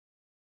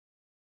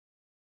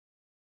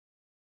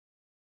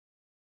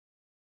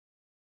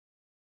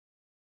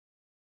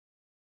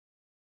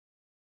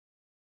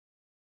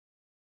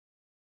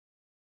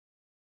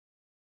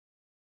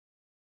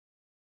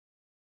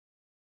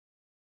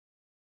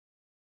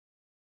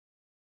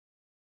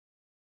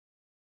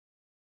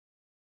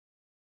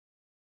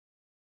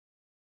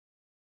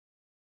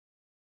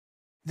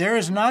There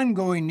is an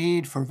ongoing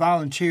need for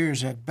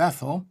volunteers at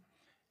Bethel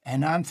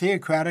and on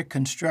theocratic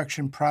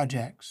construction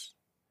projects.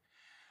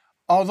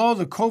 Although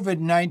the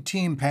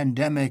COVID-19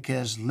 pandemic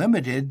has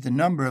limited the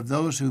number of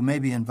those who may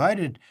be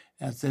invited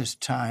at this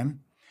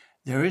time,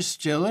 there is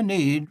still a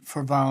need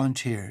for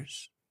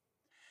volunteers.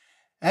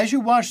 As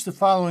you watch the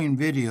following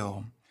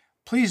video,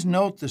 please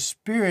note the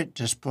spirit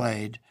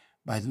displayed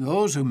by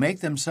those who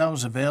make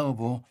themselves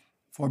available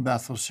for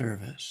Bethel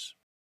service.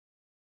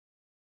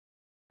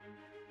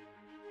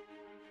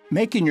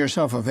 Making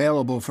yourself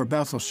available for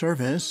Bethel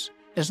service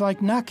is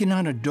like knocking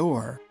on a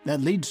door that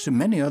leads to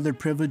many other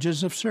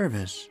privileges of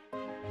service.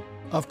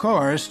 Of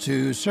course,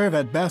 to serve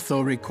at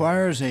Bethel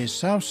requires a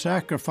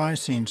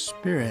self-sacrificing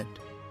spirit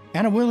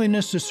and a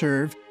willingness to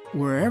serve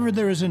wherever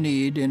there is a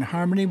need in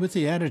harmony with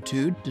the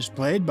attitude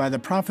displayed by the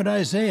prophet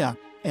Isaiah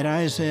at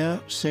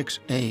Isaiah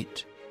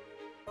 6:8.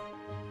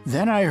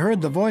 Then I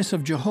heard the voice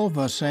of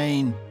Jehovah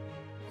saying,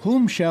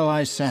 "Whom shall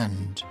I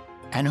send,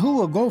 and who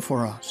will go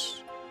for us?"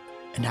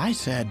 And I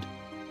said,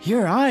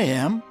 "Here I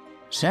am,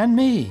 send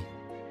me."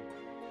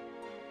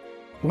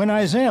 When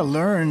Isaiah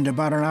learned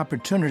about an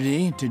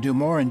opportunity to do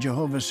more in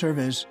Jehovah's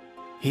service,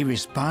 he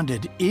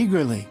responded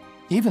eagerly,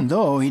 even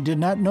though he did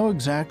not know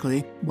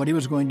exactly what he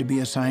was going to be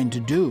assigned to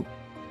do.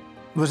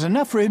 It was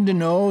enough for him to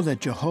know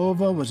that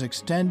Jehovah was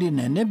extending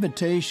an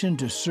invitation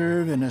to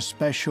serve in a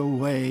special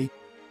way,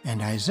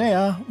 and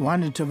Isaiah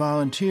wanted to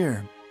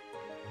volunteer.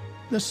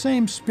 The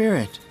same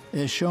spirit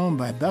is shown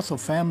by Bethel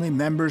family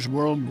members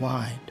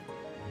worldwide.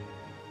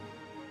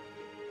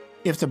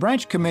 If the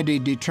branch committee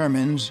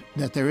determines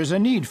that there is a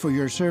need for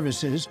your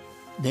services,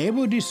 they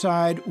will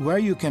decide where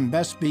you can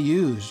best be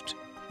used,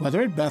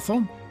 whether at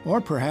Bethel or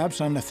perhaps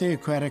on a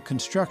theocratic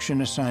construction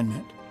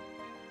assignment.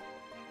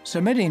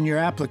 Submitting your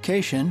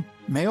application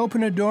may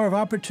open a door of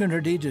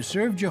opportunity to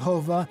serve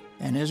Jehovah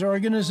and His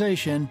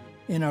organization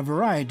in a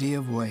variety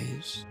of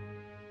ways.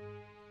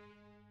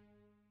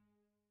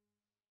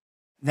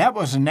 That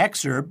was an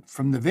excerpt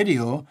from the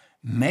video,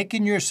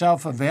 Making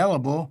Yourself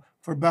Available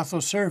for Bethel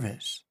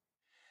Service.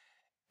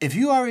 If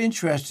you are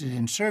interested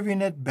in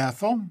serving at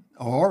Bethel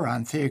or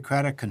on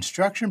theocratic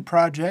construction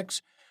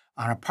projects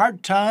on a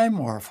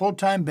part-time or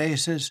full-time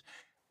basis,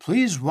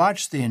 please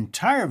watch the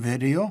entire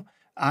video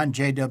on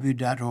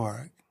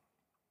jw.org.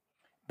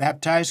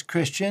 Baptized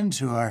Christians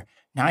who are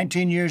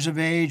 19 years of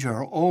age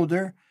or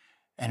older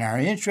and are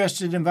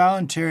interested in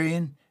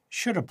volunteering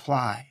should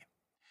apply.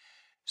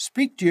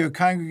 Speak to your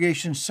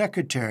congregation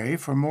secretary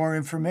for more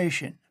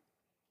information.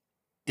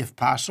 If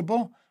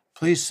possible,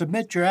 please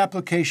submit your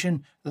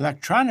application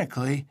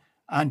electronically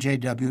on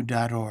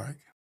jw.org.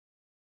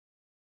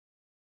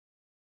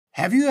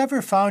 Have you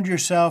ever found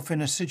yourself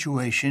in a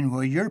situation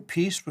where your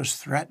peace was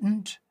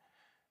threatened?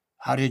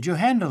 How did you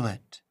handle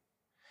it?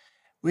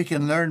 We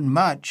can learn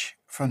much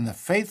from the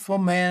faithful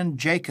man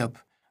Jacob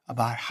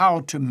about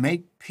how to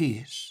make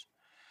peace.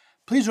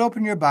 Please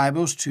open your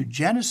Bibles to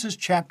Genesis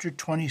chapter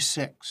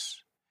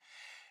 26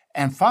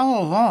 and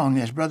follow along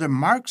as Brother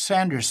Mark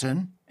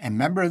Sanderson, a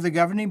member of the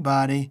governing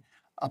body,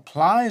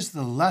 applies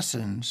the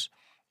lessons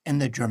in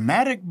the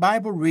dramatic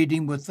Bible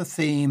reading with the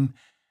theme,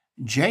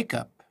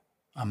 Jacob,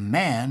 a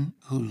man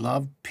who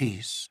loved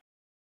peace.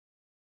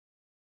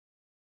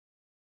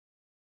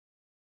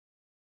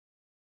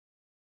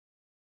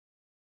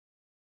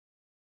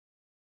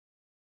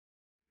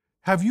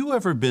 Have you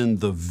ever been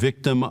the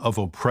victim of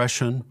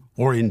oppression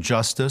or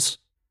injustice?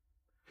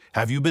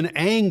 Have you been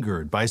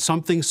angered by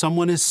something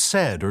someone has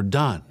said or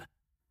done?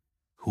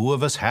 Who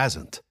of us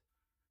hasn't?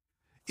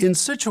 In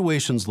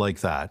situations like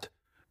that,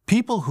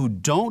 people who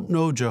don't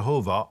know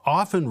Jehovah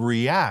often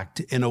react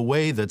in a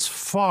way that's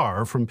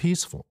far from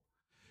peaceful.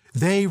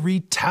 They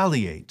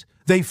retaliate,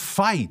 they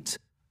fight,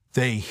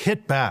 they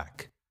hit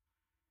back.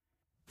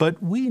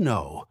 But we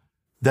know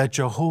that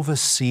Jehovah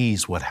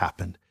sees what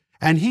happened,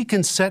 and He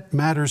can set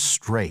matters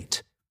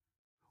straight.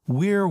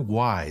 We're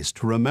wise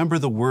to remember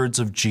the words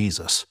of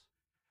Jesus.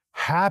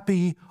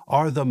 Happy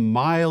are the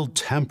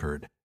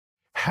mild-tempered.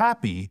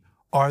 Happy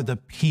are the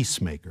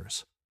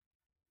peacemakers.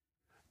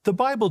 The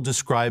Bible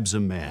describes a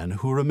man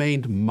who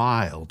remained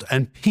mild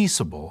and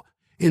peaceable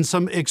in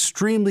some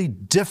extremely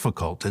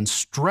difficult and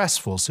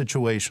stressful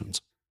situations.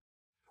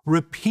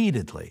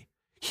 Repeatedly,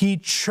 he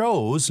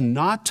chose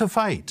not to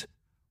fight,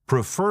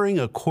 preferring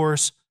a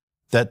course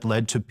that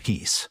led to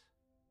peace.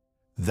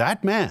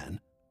 That man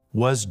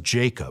was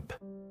Jacob.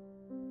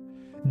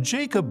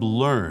 Jacob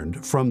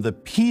learned from the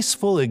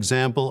peaceful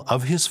example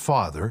of his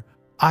father,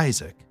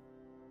 Isaac.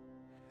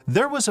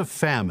 There was a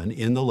famine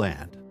in the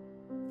land,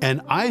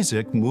 and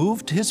Isaac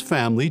moved his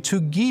family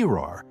to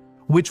Gerar,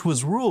 which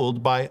was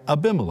ruled by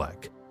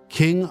Abimelech,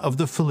 king of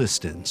the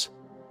Philistines.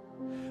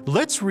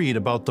 Let's read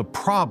about the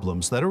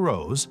problems that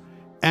arose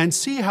and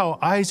see how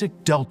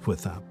Isaac dealt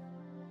with them.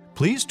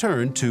 Please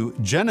turn to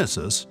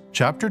Genesis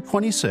chapter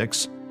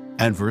 26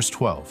 and verse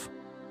 12.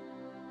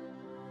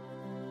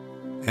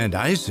 And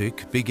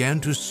Isaac began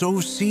to sow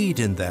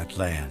seed in that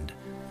land,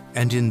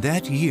 and in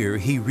that year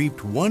he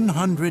reaped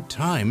 100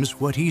 times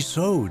what he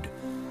sowed,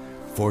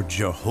 for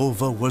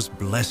Jehovah was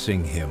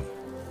blessing him.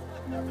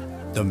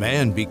 The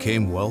man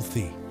became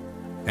wealthy,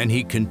 and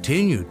he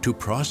continued to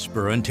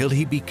prosper until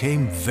he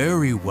became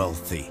very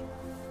wealthy.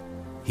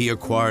 He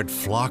acquired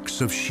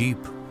flocks of sheep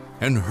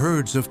and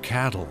herds of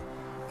cattle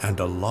and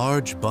a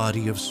large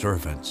body of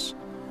servants,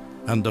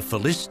 and the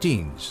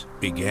Philistines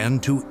began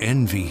to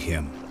envy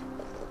him.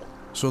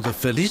 So the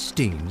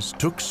Philistines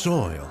took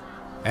soil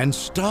and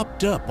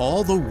stopped up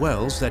all the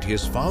wells that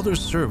his father's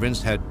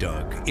servants had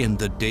dug in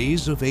the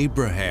days of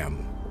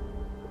Abraham.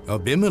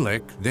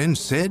 Abimelech then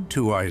said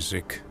to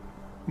Isaac,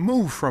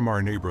 "Move from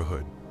our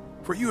neighborhood,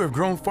 for you have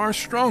grown far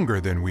stronger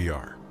than we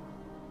are."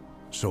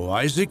 So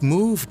Isaac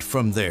moved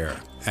from there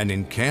and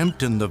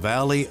encamped in the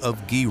valley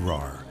of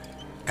Gerar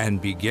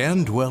and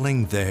began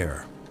dwelling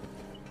there.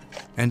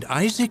 And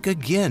Isaac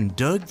again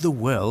dug the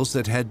wells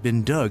that had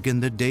been dug in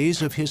the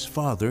days of his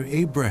father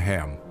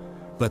Abraham,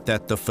 but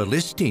that the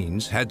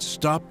Philistines had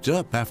stopped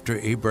up after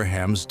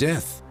Abraham's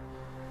death.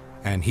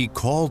 And he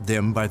called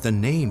them by the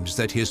names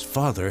that his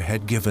father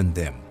had given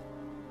them.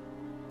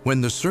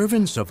 When the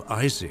servants of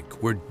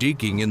Isaac were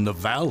digging in the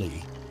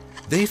valley,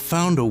 they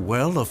found a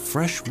well of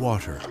fresh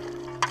water.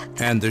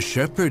 And the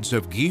shepherds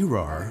of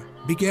Gerar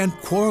began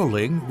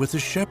quarreling with the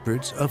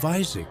shepherds of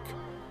Isaac,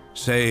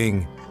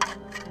 saying,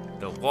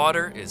 "The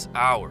water is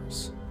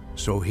ours."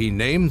 So he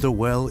named the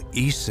well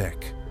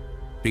Esek,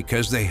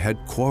 because they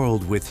had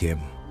quarreled with him.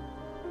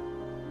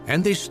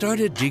 And they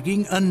started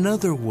digging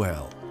another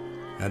well,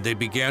 and they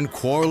began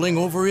quarreling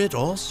over it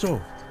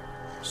also.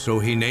 So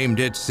he named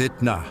it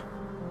Sitnah.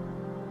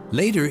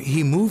 Later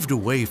he moved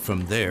away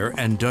from there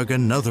and dug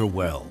another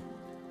well,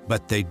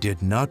 but they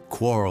did not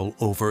quarrel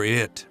over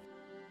it.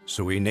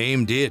 So he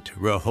named it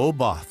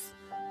Rehoboth,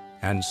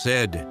 and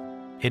said,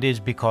 "It is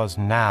because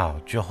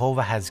now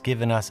Jehovah has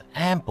given us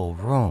ample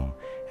room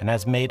and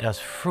has made us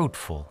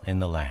fruitful in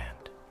the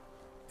land."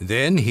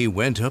 Then he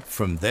went up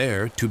from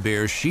there to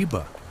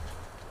Beersheba.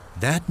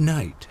 That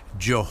night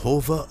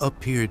Jehovah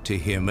appeared to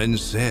him and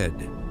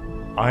said,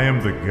 "I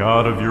am the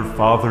God of your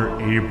father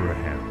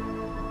Abraham.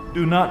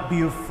 Do not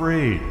be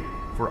afraid,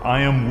 for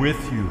I am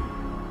with you,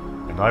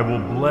 and I will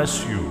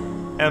bless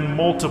you and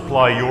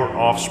multiply your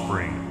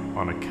offspring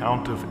on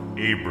account of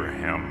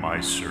Abraham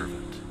my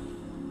servant."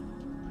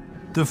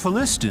 The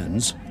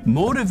Philistines,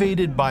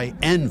 motivated by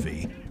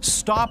envy,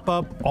 stop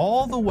up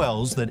all the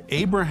wells that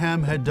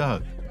Abraham had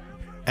dug,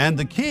 and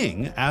the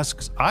king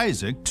asks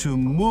Isaac to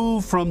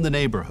move from the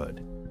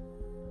neighborhood.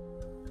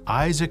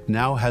 Isaac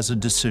now has a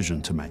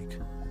decision to make.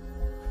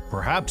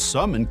 Perhaps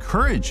some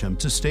encourage him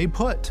to stay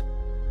put.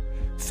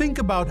 Think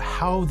about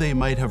how they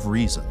might have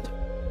reasoned.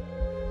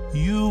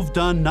 "You've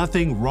done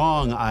nothing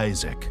wrong,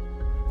 Isaac.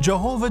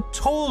 Jehovah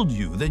told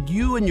you that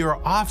you and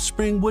your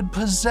offspring would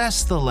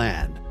possess the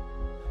land.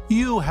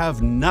 You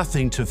have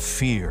nothing to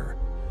fear.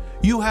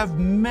 You have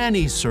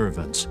many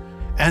servants,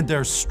 and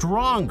they're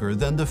stronger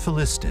than the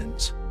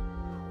Philistines.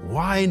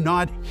 Why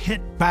not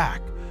hit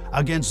back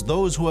against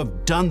those who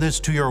have done this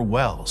to your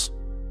wells?"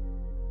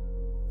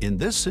 In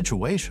this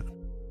situation,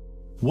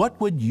 what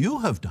would you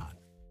have done?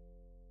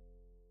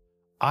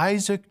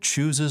 Isaac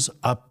chooses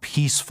a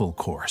peaceful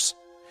course.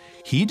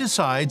 He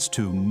decides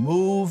to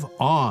move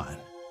on.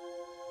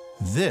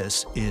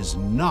 This is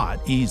not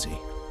easy.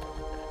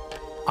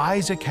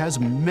 Isaac has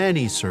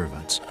many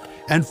servants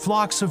and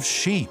flocks of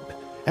sheep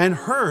and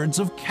herds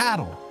of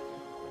cattle.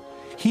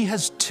 He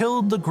has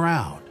tilled the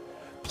ground,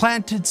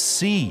 planted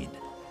seed,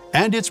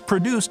 and it's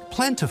produced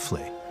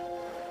plentifully.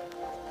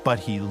 But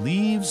he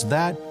leaves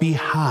that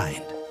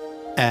behind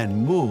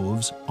and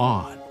moves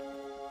on.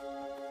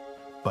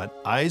 But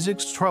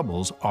Isaac's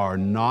troubles are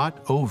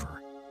not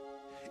over.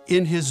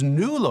 In his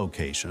new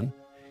location,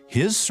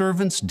 his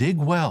servants dig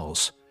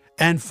wells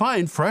and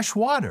find fresh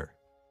water.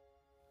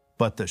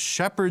 But the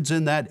shepherds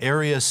in that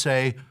area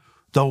say,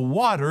 "The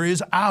water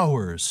is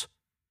ours."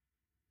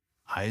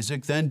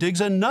 Isaac then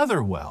digs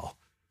another well,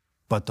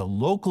 but the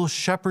local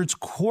shepherds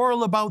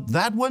quarrel about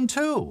that one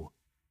too.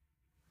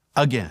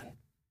 Again,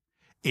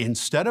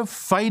 instead of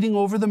fighting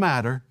over the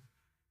matter,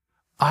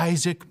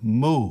 Isaac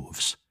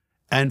moves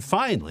and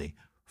finally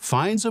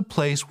finds a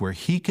place where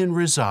he can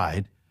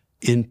reside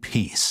in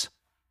peace.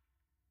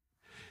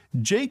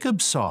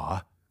 Jacob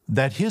saw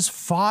that his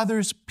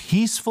father's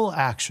peaceful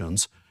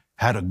actions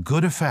had a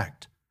good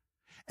effect,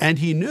 and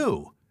he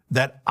knew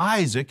that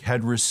Isaac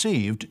had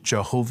received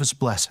Jehovah's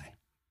blessing.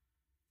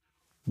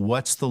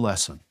 What's the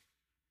lesson?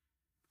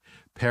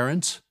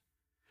 Parents,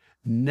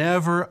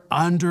 never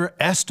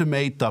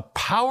underestimate the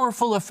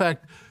powerful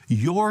effect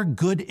your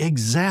good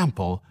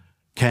example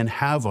can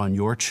have on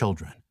your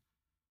children.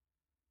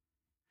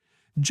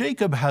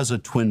 Jacob has a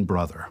twin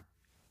brother,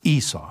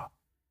 Esau.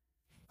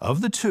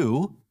 Of the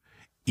two,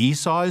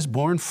 Esau is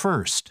born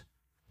first,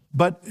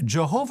 but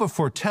Jehovah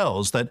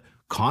foretells that,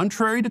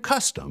 contrary to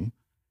custom,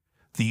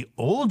 the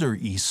older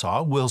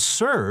Esau will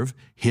serve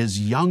his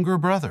younger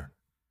brother.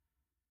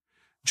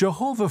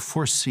 Jehovah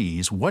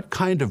foresees what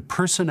kind of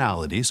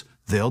personalities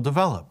they'll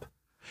develop,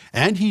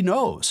 and he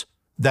knows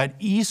that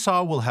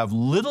Esau will have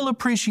little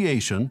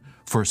appreciation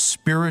for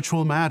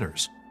spiritual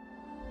matters.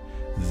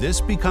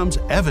 This becomes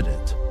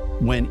evident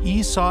when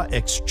Esau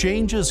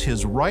exchanges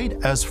his right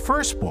as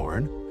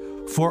firstborn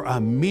for a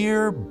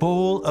mere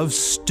bowl of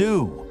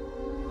stew,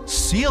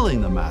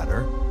 sealing the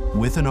matter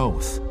with an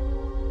oath.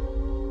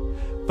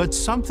 But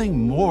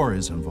something more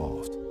is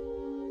involved.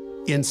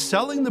 In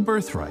selling the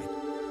birthright,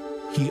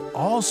 he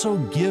also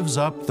gives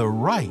up the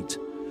right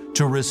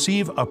to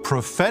receive a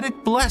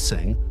prophetic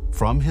blessing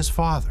from his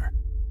father.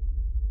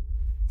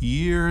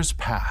 Years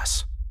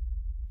pass.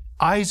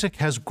 Isaac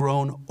has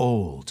grown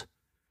old,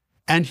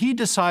 and he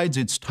decides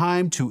it's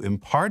time to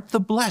impart the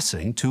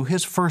blessing to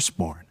his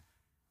firstborn.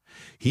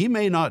 He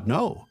may not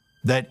know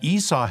that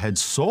Esau had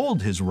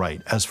sold his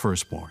right as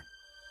firstborn.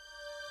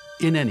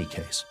 In any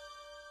case,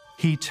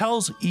 he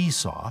tells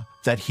Esau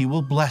that he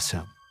will bless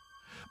him,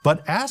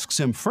 but asks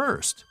him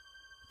first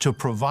to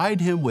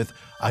provide him with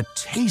a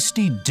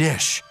tasty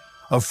dish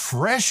of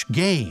fresh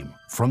game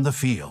from the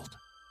field.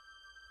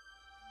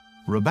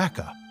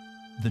 Rebekah,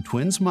 the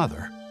twins'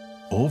 mother,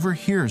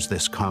 overhears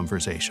this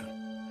conversation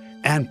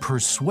and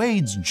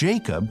persuades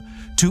Jacob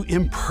to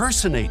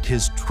impersonate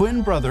his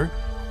twin brother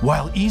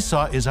while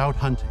Esau is out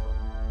hunting.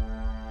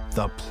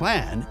 The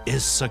plan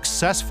is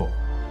successful.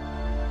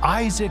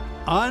 Isaac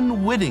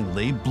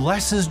unwittingly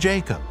blesses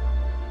Jacob.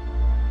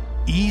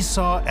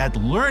 Esau, at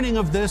learning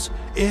of this,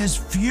 is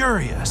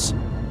furious.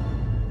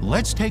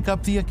 Let's take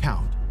up the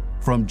account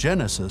from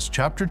Genesis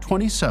chapter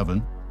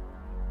 27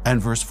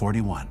 and verse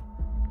 41.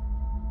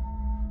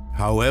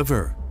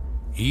 However,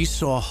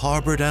 Esau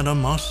harbored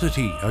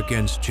animosity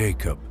against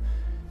Jacob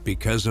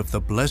because of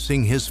the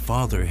blessing his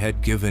father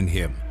had given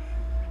him.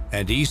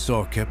 And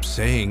Esau kept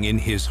saying in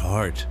his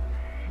heart,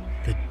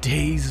 "The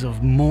days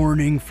of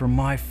mourning for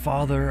my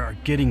father are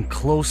getting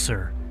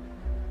closer.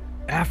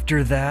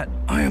 After that,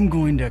 I am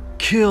going to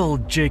kill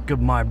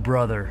Jacob, my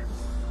brother."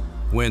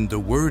 When the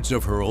words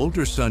of her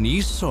older son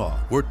Esau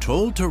were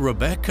told to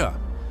Rebekah,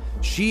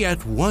 she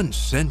at once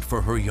sent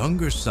for her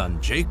younger son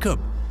Jacob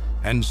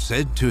and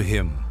said to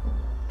him,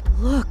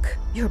 "Look,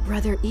 your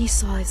brother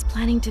Esau is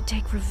planning to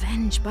take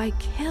revenge by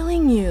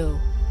killing you.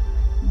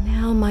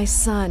 Now, my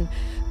son,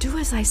 do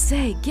as I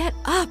say. Get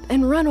up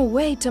and run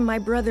away to my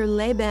brother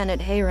Laban at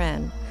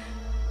Haran.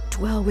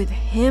 Dwell with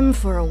him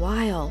for a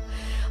while,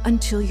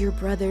 until your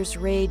brother's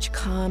rage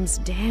calms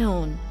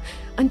down,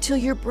 until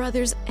your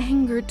brother's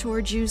anger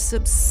towards you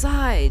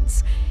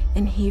subsides,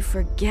 and he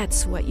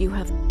forgets what you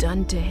have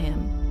done to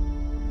him.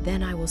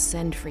 Then I will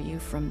send for you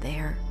from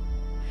there.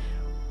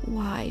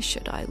 Why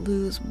should I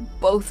lose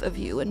both of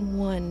you in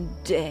one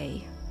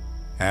day?"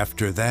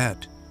 After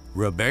that,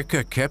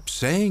 Rebekah kept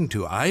saying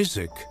to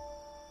Isaac,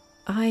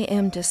 "I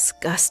am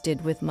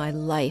disgusted with my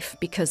life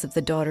because of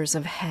the daughters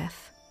of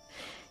Heth.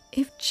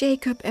 If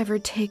Jacob ever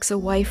takes a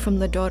wife from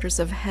the daughters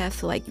of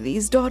Heth like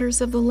these daughters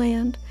of the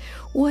land,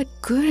 what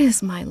good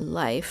is my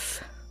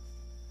life?"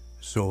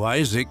 So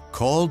Isaac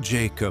called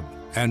Jacob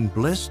and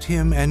blessed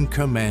him and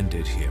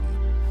commanded him,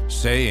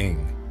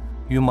 saying,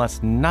 "You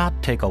must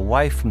not take a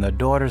wife from the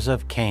daughters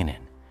of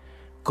Canaan.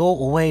 Go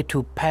away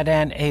to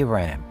Padan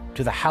Aram,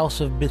 to the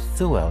house of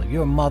Bethuel,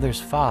 your mother's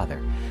father,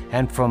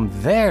 and from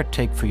there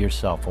take for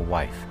yourself a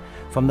wife,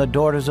 from the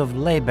daughters of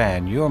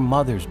Laban, your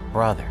mother's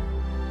brother.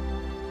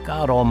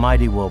 God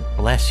Almighty will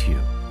bless you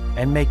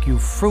and make you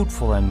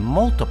fruitful and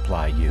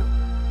multiply you,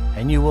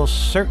 and you will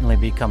certainly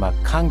become a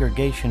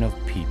congregation of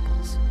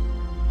peoples.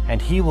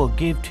 And he will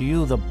give to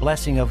you the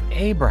blessing of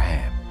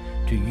Abraham,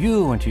 to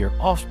you and to your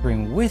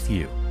offspring with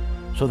you,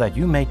 so that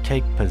you may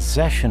take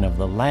possession of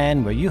the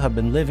land where you have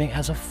been living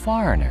as a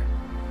foreigner,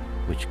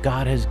 which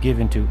God has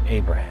given to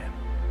Abraham."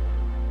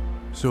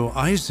 So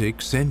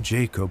Isaac sent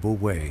Jacob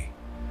away,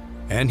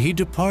 and he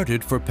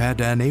departed for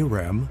Padan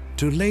Aram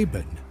to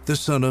Laban, the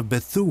son of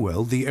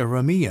Bethuel the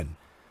Aramean,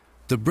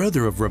 the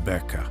brother of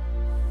Rebekah,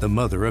 the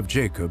mother of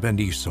Jacob and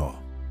Esau.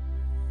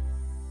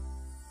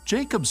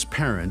 Jacob's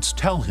parents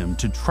tell him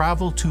to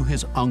travel to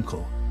his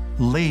uncle,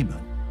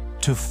 Laban,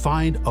 to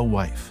find a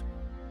wife.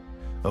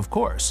 Of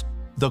course,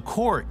 the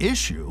core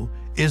issue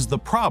is the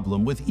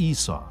problem with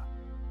Esau.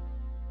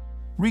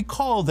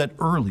 Recall that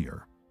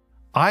earlier,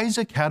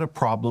 Isaac had a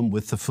problem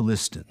with the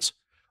Philistines,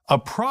 a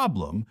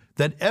problem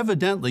that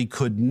evidently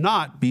could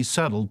not be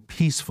settled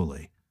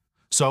peacefully.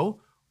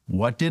 So,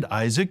 what did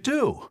Isaac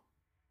do?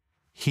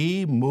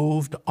 He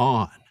moved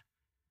on.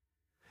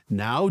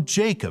 Now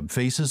Jacob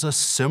faces a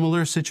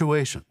similar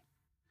situation.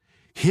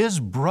 His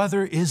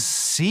brother is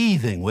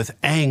seething with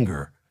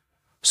anger.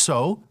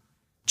 So,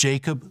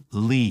 Jacob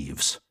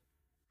leaves.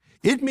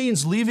 It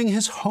means leaving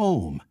his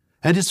home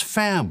and his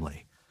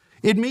family.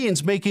 It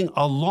means making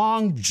a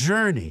long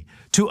journey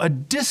to a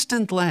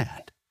distant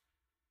land.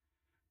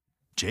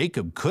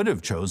 Jacob could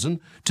have chosen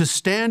to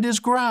stand his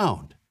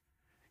ground.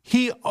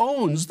 He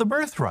owns the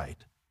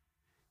birthright.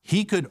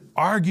 He could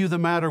argue the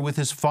matter with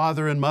his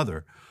father and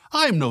mother.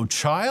 "I'm no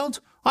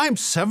child. I'm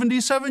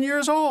 77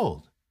 years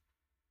old."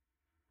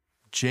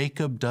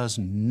 Jacob does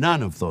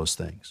none of those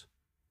things.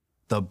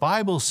 The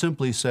Bible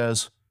simply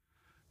says,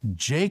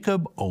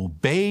 Jacob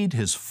obeyed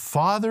his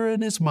father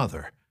and his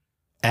mother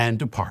and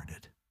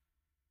departed.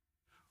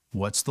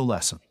 What's the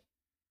lesson?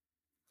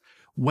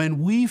 When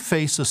we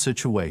face a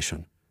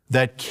situation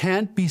that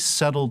can't be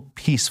settled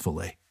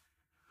peacefully.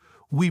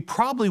 We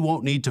probably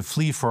won't need to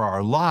flee for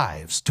our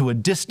lives to a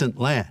distant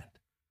land.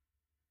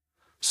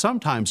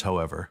 Sometimes,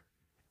 however,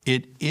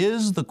 it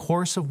is the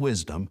course of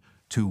wisdom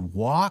to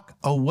walk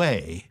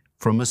away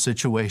from a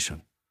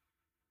situation.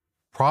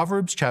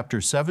 Proverbs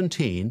chapter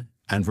 17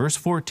 and verse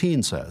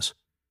 14 says,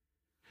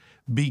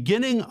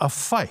 "Beginning a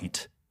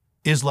fight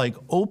is like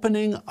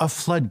opening a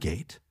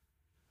floodgate.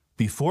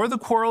 Before the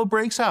quarrel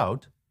breaks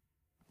out,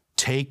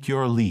 take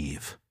your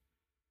leave."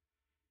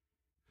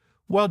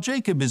 While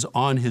Jacob is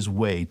on his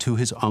way to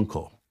his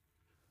uncle,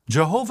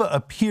 Jehovah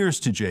appears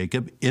to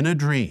Jacob in a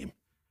dream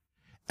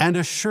and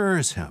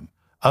assures him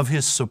of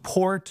his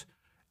support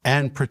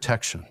and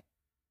protection.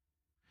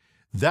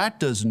 That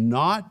does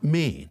not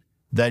mean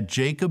that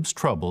Jacob's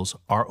troubles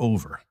are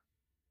over.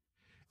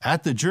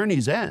 At the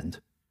journey's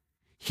end,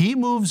 he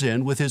moves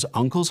in with his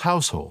uncle's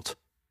household.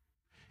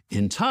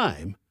 In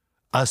time,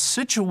 a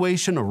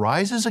situation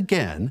arises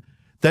again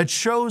that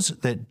shows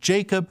that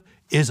Jacob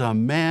is a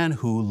man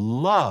who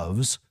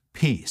loves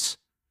peace.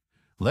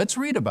 Let's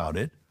read about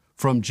it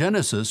from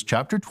Genesis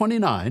chapter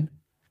 29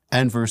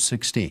 and verse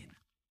 16.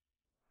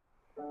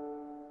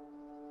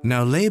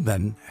 Now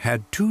Laban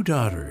had 2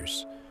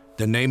 daughters.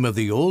 The name of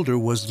the older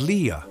was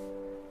Leah,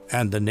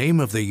 and the name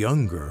of the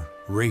younger,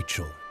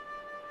 Rachel.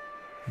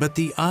 But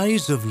the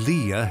eyes of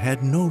Leah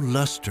had no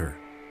luster,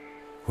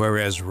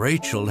 whereas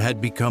Rachel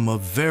had become a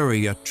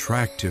very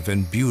attractive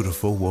and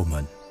beautiful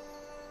woman.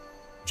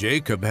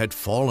 Jacob had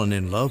fallen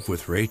in love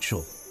with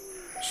Rachel,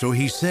 so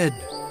he said,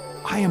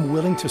 "I am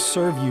willing to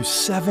serve you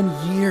 7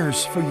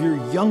 years for your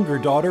younger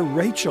daughter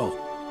Rachel."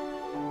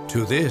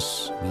 To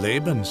this,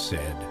 Laban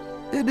said,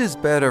 "It is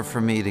better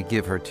for me to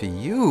give her to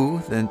you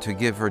than to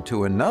give her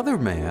to another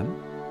man.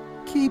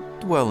 Keep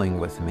dwelling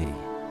with me."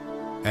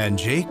 And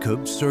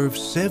Jacob served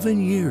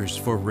 7 years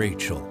for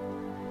Rachel.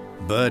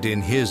 But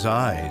in his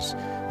eyes,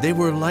 they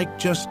were like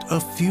just a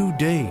few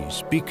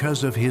days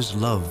because of his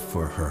love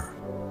for her.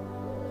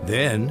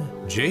 Then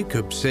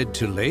Jacob said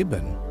to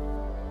Laban,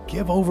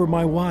 "Give over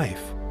my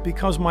wife,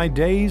 because my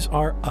days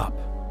are up,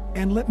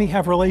 and let me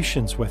have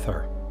relations with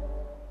her."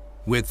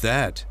 With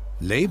that,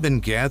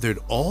 Laban gathered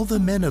all the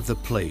men of the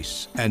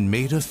place and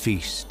made a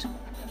feast.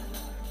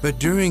 But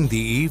during the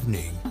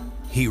evening,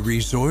 he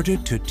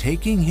resorted to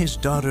taking his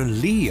daughter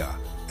Leah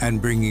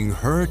and bringing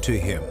her to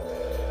him,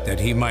 that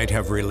he might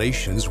have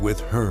relations with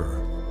her.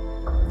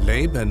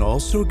 Laban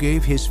also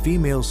gave his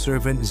female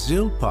servant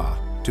Zilpah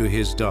to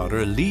his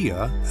daughter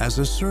Leah as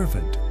a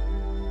servant.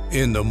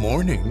 In the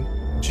morning,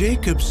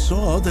 Jacob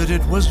saw that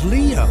it was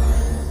Leah.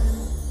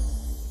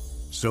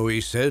 So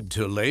he said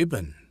to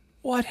Laban,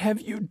 "What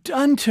have you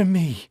done to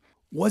me?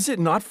 Was it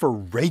not for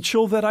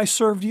Rachel that I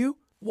served you?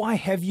 Why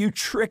have you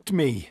tricked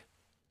me?"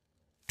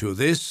 To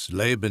this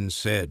Laban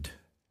said,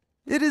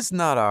 "It is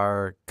not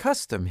our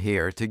custom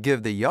here to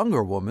give the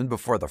younger woman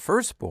before the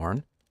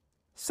firstborn.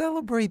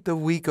 Celebrate the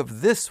week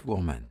of this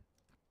woman.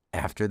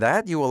 After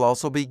that, you will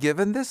also be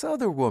given this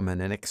other woman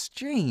in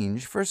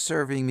exchange for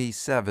serving me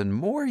 7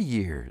 more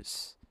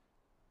years.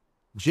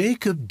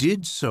 Jacob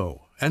did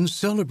so and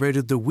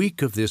celebrated the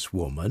week of this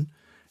woman,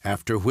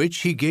 after which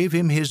he gave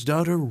him his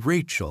daughter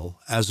Rachel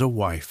as a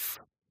wife.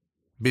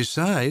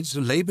 Besides,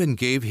 Laban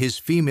gave his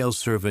female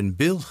servant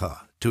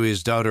Bilhah to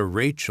his daughter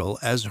Rachel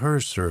as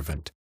her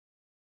servant.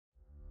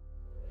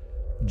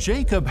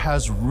 Jacob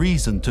has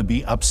reason to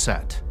be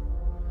upset.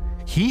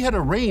 He had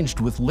arranged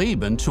with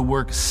Laban to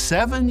work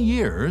 7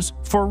 years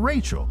for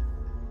Rachel.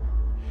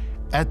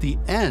 At the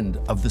end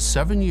of the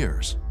 7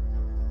 years,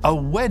 a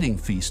wedding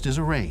feast is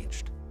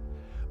arranged.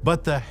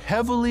 But the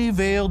heavily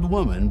veiled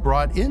woman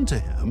brought into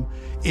him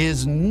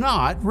is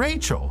not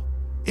Rachel,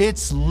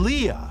 it's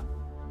Leah.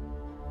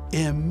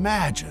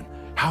 Imagine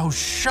how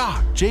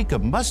shocked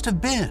Jacob must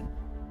have been.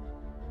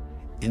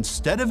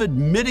 Instead of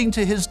admitting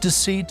to his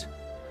deceit,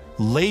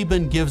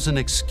 Laban gives an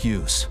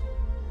excuse.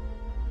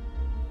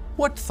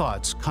 What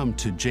thoughts come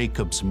to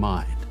Jacob's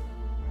mind?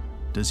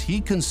 Does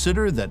he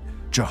consider that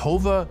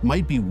Jehovah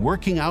might be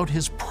working out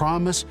his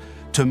promise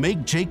to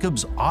make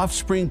Jacob's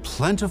offspring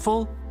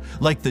plentiful,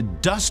 like the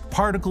dust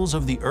particles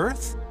of the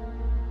earth?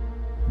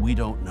 We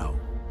don't know.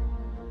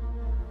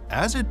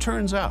 As it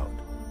turns out,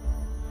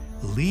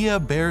 Leah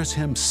bears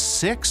him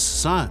 6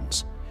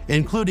 sons,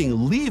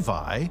 including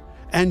Levi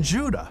and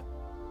Judah,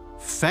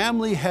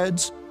 family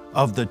heads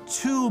of the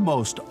 2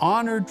 most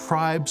honored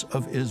tribes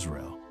of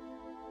Israel.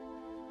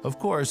 Of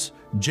course,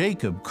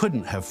 Jacob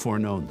couldn't have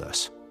foreknown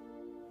this.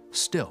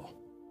 Still,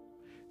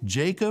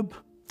 Jacob,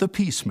 the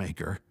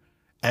peacemaker,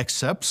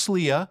 accepts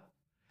Leah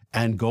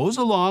and goes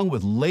along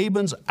with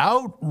Laban's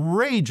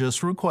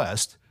outrageous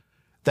request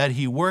that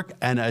he work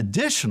an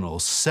additional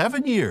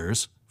 7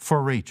 years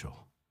for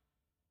Rachel.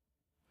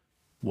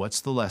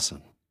 What's the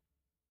lesson?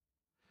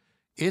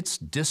 It's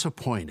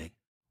disappointing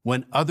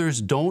when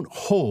others don't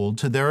hold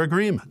to their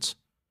agreements.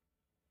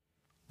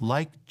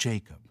 Like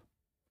Jacob,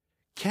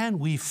 can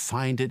we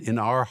find it in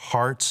our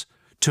hearts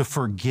to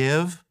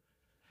forgive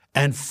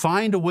and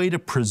find a way to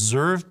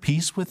preserve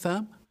peace with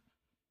them?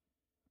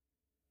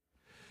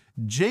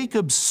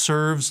 Jacob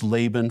serves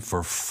Laban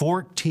for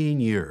 14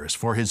 years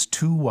for his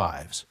 2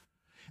 wives,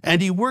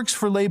 and he works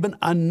for Laban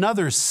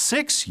another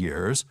 6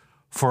 years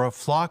for a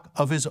flock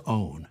of his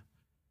own.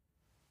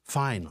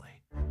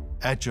 Finally,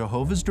 at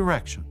Jehovah's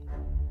direction,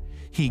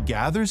 he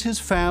gathers his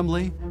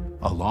family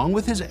along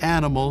with his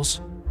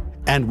animals,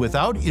 and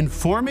without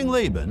informing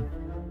Laban,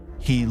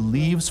 he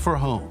leaves for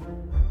home.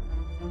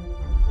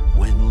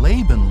 When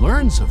Laban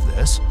learns of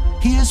this,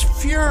 he is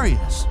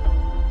furious.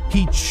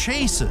 He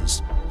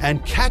chases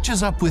and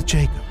catches up with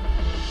Jacob.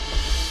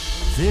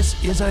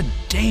 This is a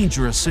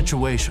dangerous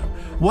situation,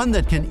 one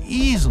that can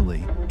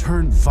easily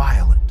turn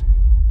violent.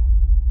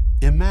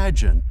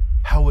 Imagine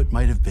how it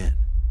might have been.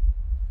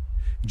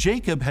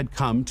 Jacob had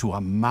come to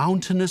a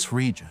mountainous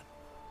region.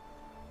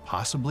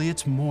 Possibly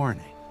it's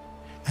morning,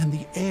 and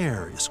the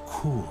air is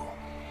cool.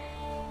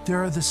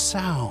 There are the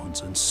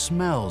sounds and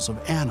smells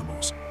of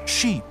animals,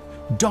 sheep,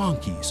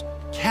 donkeys,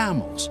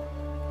 camels.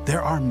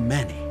 There are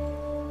many.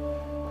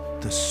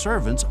 The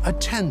servants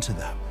attend to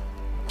them,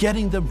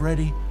 getting them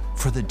ready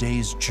for the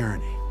day's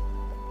journey.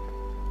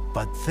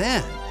 But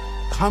then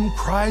come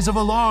cries of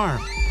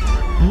alarm.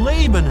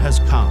 Laban has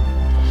come,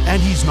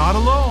 and he's not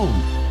alone.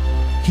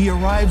 He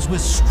arrives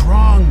with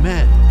strong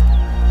men.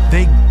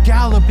 They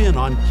gallop in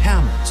on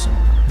camels.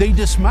 They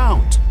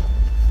dismount.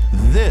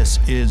 This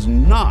is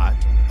not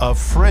a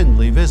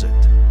friendly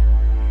visit.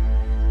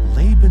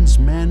 Laban's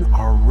men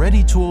are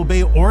ready to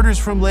obey orders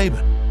from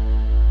Laban.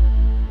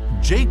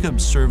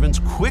 Jacob's servants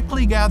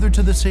quickly gather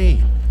to the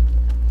scene.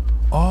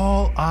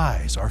 All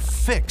eyes are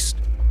fixed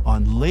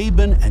on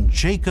Laban and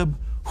Jacob,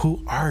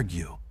 who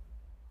argue.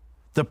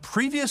 The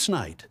previous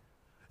night,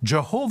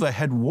 Jehovah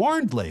had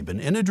warned Laban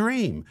in a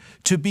dream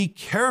to be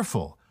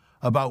careful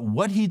about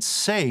what he'd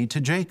say to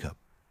Jacob.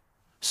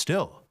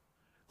 Still,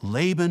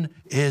 Laban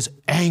is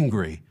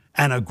angry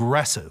and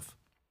aggressive.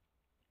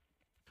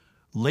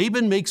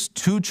 Laban makes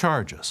 2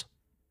 charges.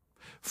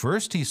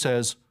 First, he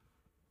says,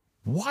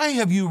 "Why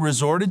have you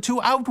resorted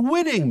to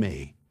outwitting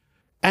me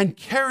and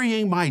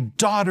carrying my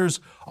daughters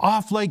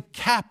off like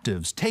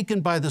captives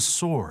taken by the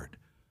sword?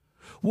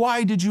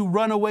 Why did you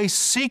run away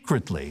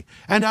secretly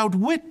and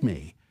outwit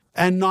me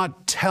and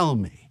not tell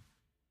me?"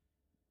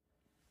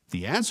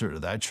 The answer to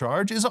that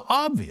charge is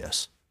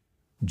obvious.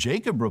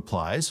 Jacob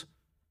replies,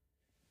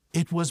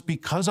 "It was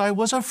because I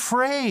was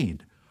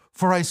afraid,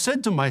 for I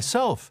said to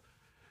myself,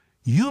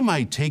 'You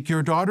might take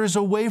your daughters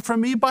away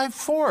from me by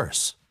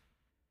force.'"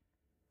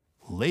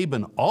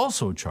 Laban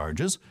also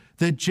charges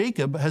that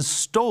Jacob has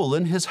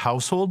stolen his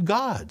household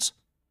gods.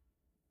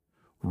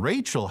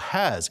 Rachel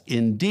has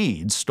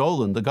indeed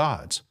stolen the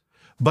gods,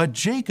 but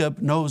Jacob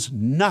knows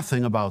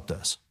nothing about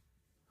this.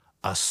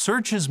 A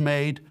search is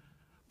made,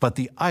 but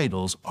the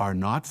idols are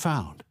not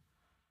found.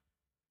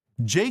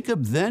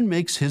 Jacob then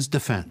makes his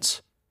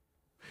defense.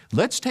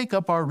 Let's take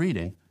up our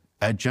reading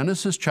at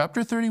Genesis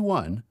chapter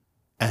 31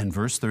 and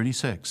verse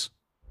 36.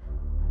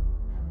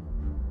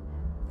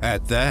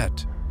 At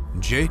that,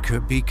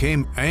 Jacob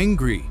became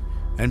angry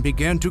and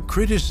began to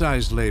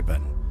criticize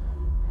Laban.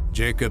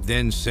 Jacob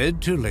then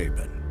said to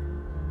Laban,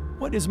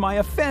 "What is my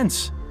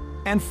offense?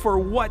 And for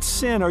what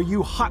sin are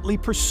you hotly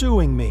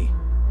pursuing me?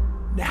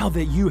 Now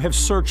that you have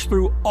searched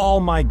through all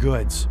my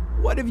goods,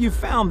 what have you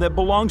found that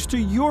belongs to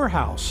your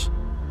house?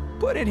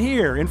 Put it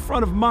here in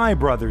front of my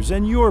brothers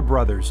and your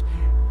brothers,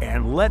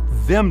 and let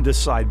them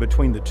decide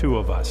between the 2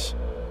 of us.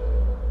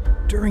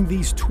 During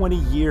these 20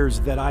 years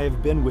that I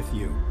have been with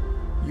you,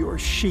 your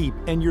sheep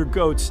and your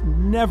goats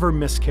never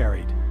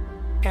miscarried,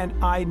 and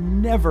I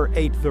never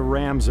ate the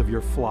rams of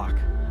your flock.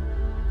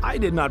 I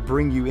did not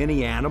bring you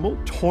any animal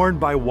torn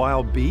by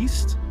wild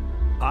beasts.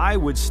 I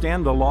would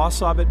stand the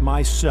loss of it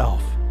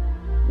myself.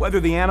 Whether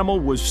the animal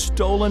was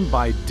stolen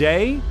by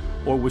day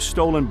or was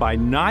stolen by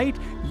night,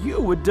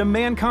 you would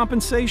demand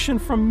compensation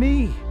from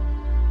me.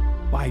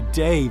 By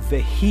day the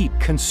heat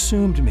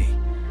consumed me,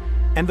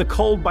 and the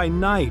cold by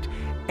night,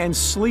 and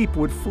sleep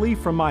would flee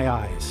from my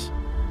eyes.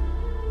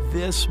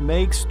 This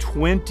makes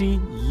 20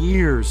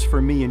 years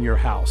for me in your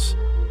house.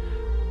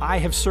 I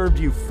have served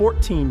you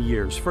 14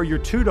 years for your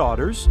 2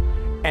 daughters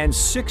and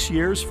 6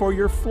 years for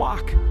your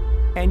flock,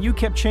 and you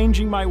kept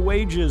changing my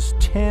wages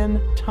 10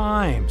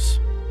 times.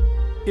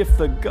 If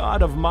the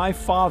God of my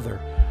father,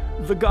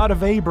 the God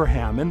of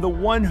Abraham, and the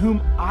one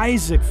whom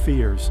Isaac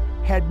fears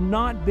had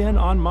not been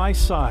on my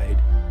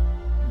side,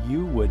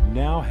 you would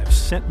now have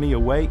sent me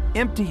away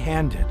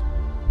empty-handed.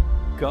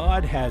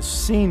 God has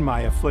seen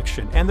my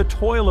affliction and the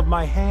toil of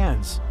my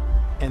hands,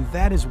 and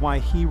that is why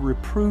he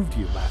reproved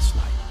you last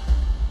night."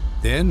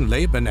 Then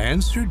Laban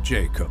answered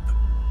Jacob,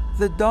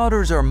 "The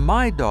daughters are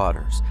my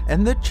daughters,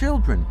 and the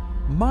children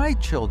my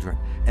children,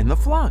 and the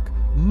flock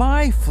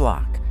my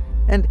flock,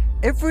 and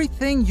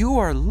everything you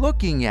are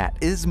looking at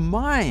is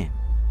mine,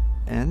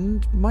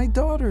 and my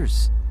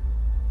daughters.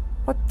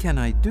 What can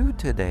I do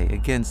today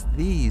against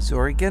these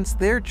or against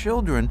their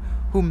children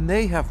whom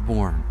they have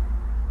borne?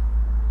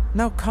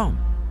 Now come,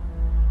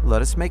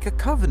 let us make a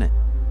covenant,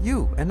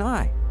 you and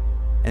I,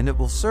 and it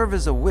will serve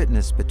as a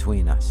witness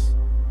between us."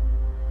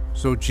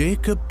 So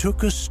Jacob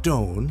took a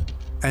stone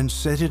and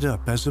set it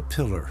up as a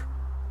pillar.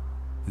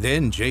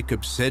 Then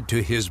Jacob said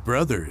to his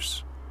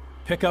brothers,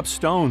 "Pick up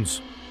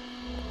stones."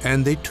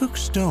 And they took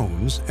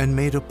stones and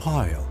made a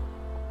pile.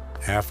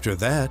 After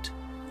that,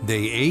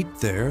 they ate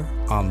there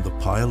on the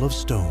pile of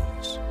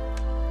stones.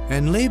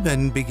 And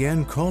Laban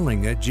began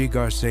calling it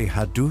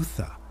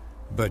Jegar-sahadutha,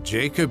 but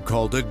Jacob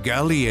called it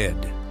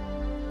Galeed.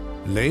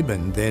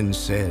 Laban then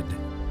said,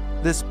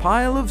 "This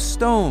pile of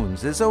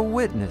stones is a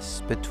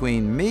witness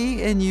between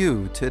me and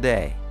you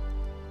today."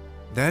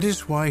 That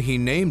is why he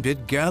named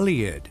it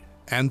Galeed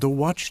and the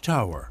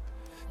watchtower,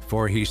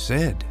 for he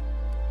said,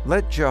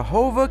 "Let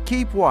Jehovah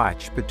keep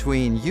watch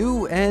between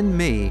you and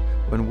me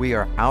when we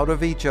are out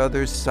of each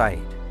other's sight.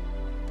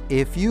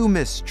 If you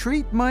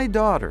mistreat my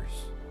daughters,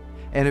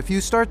 and if you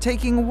start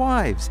taking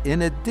wives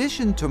in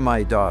addition to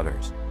my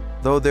daughters,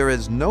 though there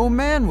is no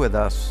man with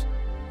us,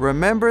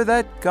 remember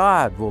that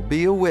God will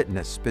be a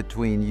witness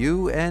between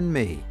you and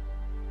me."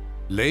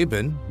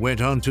 Laban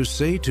went on to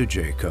say to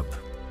Jacob,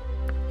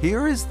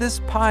 "Here is this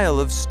pile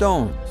of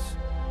stones,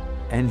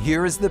 and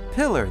here is the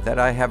pillar that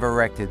I have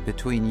erected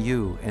between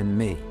you and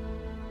me.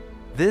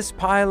 This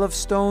pile of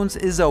stones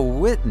is a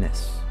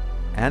witness,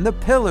 and the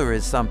pillar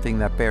is something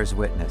that bears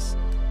witness,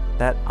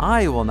 that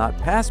I will not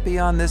pass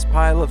beyond this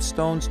pile of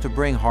stones to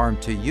bring harm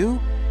to you,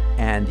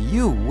 and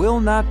you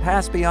will not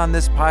pass beyond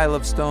this pile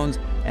of stones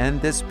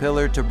and this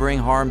pillar to bring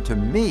harm to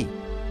me.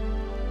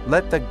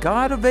 Let the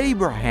God of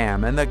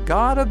Abraham and the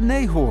God of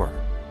Nahor,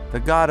 the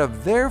God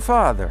of their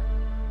father,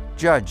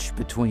 judge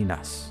between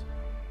us."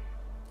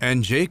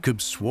 And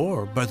Jacob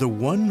swore by the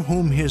one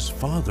whom his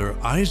father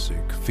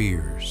Isaac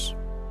fears.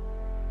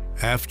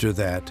 After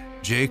that,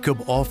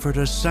 Jacob offered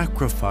a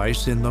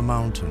sacrifice in the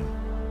mountain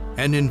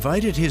and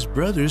invited his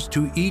brothers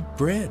to eat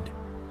bread.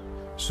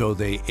 So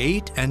they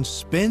ate and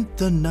spent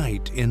the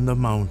night in the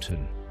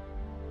mountain.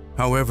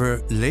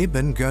 However,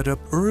 Laban got up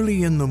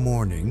early in the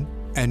morning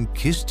and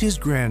kissed his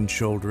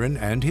grandchildren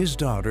and his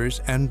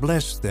daughters and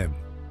blessed them.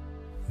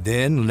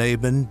 Then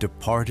Laban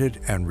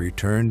departed and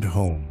returned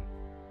home.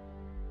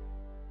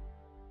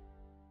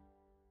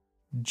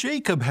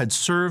 Jacob had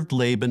served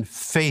Laban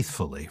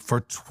faithfully for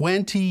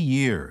 20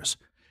 years,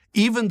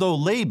 even though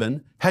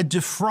Laban had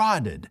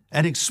defrauded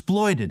and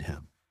exploited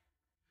him.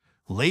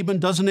 Laban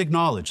doesn't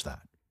acknowledge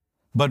that,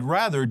 but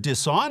rather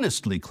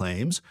dishonestly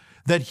claims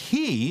that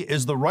he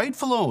is the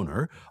rightful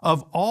owner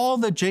of all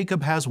that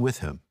Jacob has with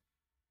him.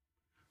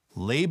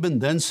 Laban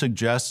then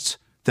suggests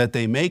that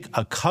they make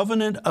a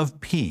covenant of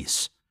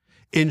peace,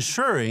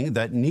 ensuring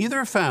that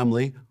neither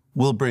family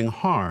will bring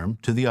harm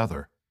to the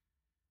other.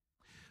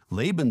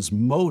 Laban's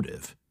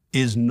motive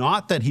is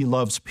not that he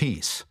loves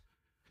peace.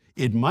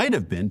 It might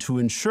have been to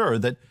ensure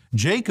that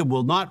Jacob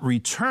will not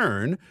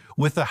return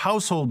with the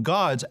household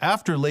gods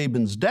after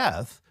Laban's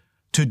death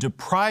to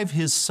deprive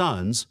his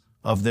sons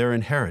of their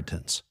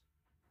inheritance.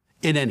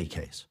 In any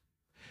case,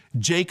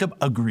 Jacob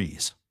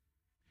agrees.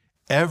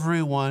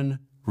 Everyone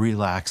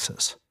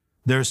relaxes.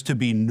 There's to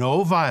be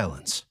no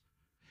violence,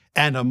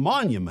 and a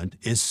monument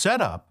is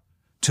set up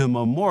to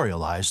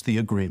memorialize the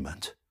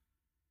agreement.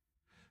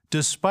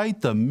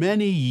 Despite the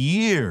many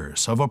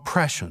years of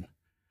oppression,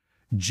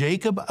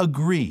 Jacob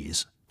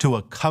agrees to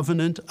a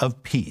covenant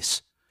of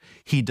peace.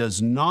 He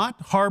does not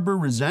harbor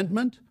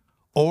resentment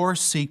or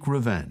seek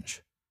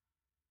revenge.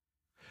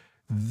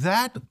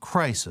 That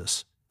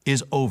crisis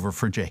is over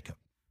for Jacob.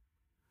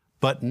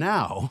 But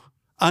now,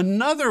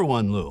 another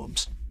one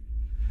looms.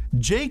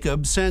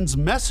 Jacob sends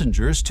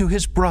messengers to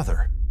his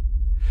brother.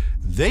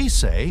 They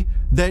say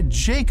that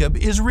Jacob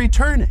is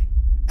returning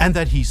and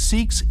that he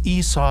seeks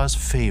Esau's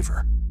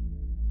favor.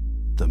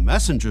 The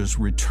messengers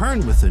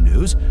return with the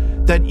news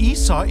that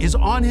Esau is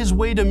on his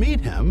way to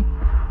meet him,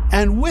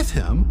 and with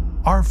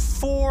him are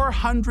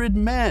 400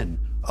 men.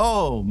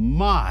 Oh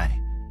my!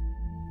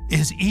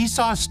 Is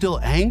Esau still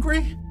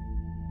angry?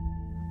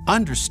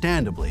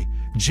 Understandably,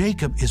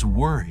 Jacob is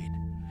worried.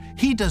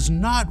 He does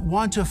not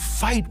want to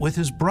fight with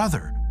his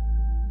brother.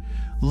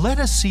 Let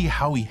us see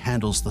how he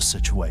handles the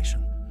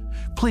situation.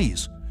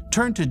 Please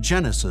turn to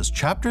Genesis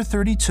chapter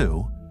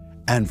 32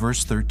 and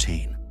verse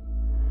 13.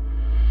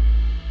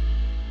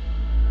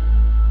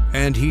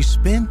 And he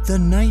spent the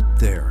night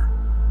there.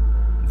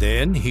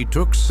 Then he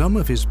took some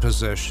of his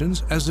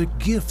possessions as a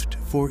gift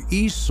for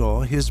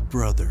Esau his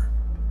brother: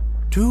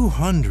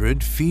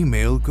 200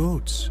 female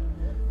goats,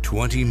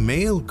 20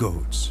 male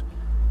goats,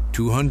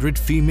 200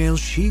 female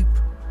sheep,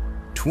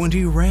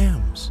 20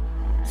 rams,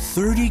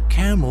 30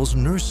 camels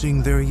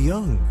nursing their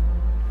young,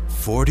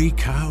 40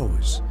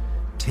 cows,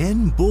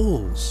 10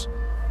 bulls,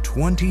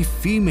 20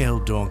 female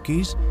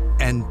donkeys,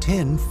 and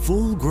 10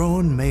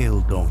 full-grown male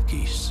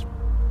donkeys.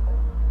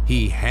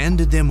 He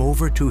handed them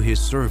over to his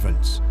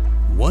servants,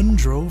 one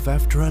drove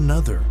after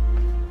another,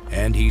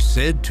 and he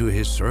said to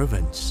his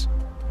servants,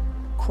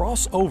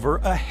 "Cross over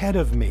ahead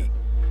of me,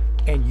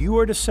 and you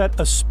are to set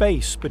a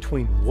space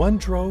between one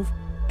drove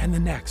and the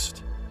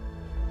next."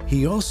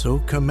 He also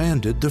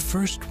commanded the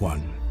first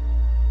one,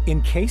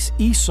 "In case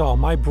Esau,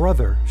 my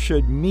brother,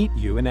 should meet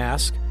you and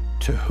ask,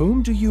 'To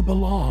whom do you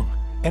belong?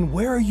 And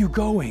where are you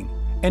going?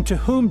 And to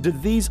whom do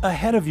these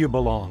ahead of you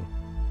belong?'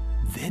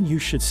 Then you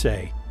should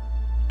say,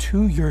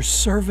 'To your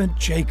servant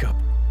Jacob,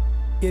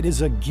 it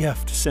is a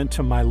gift sent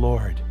to my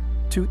lord,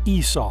 to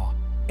Esau,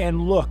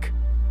 and look,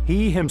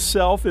 he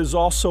himself is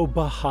also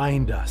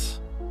behind us.'"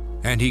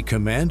 And he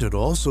commanded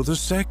also the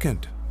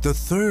second, the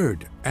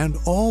third, and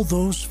all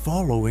those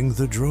following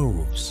the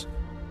droves.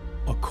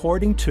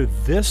 "According to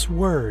this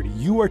word,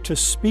 you are to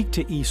speak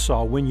to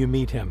Esau when you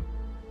meet him.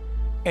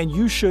 And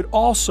you should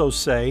also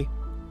say,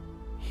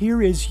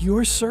 'Here is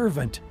your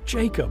servant,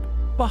 Jacob,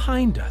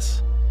 behind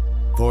us.'"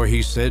 For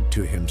he said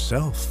to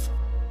himself,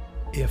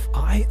 "If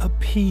I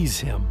appease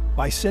him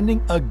by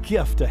sending a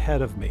gift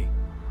ahead of me,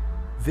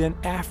 then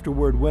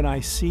afterward when I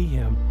see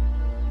him,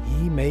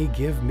 he may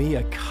give me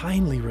a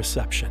kindly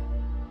reception."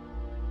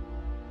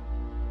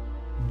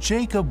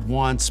 Jacob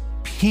wants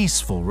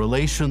peaceful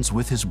relations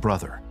with his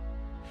brother.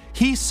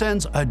 He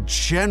sends a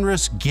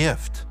generous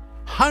gift,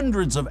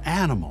 hundreds of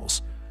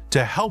animals,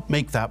 to help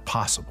make that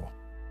possible.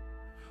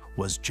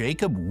 Was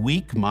Jacob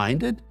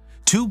weak-minded,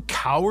 too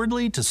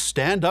cowardly to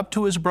stand up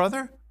to his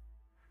brother?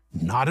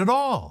 Not at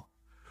all.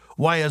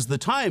 Why, as the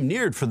time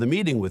neared for the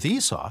meeting with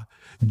Esau,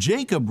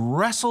 Jacob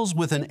wrestles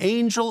with an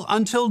angel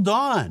until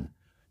dawn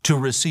to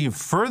receive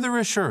further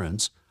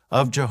assurance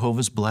of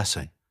Jehovah's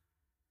blessing.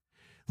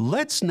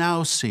 Let's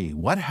now see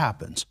what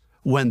happens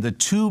when the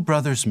two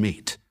brothers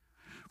meet.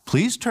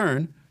 Please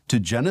turn to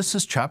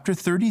Genesis chapter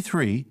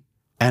 33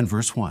 and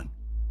verse 1.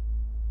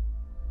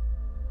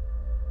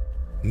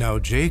 Now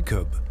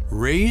Jacob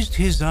raised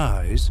his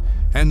eyes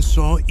and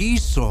saw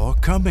Esau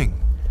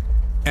coming,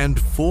 and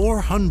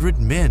 400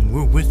 men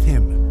were with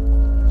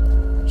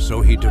him.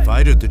 So he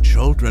divided the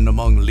children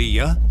among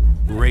Leah,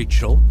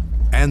 Rachel,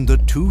 and the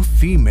 2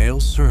 female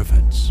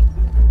servants.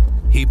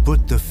 He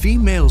put the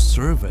female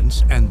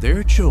servants and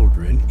their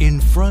children in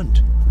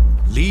front,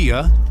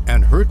 Leah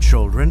and her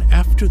children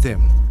after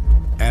them,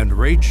 and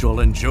Rachel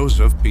and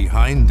Joseph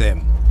behind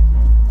them.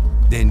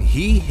 Then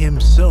he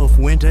himself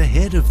went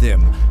ahead of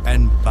them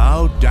and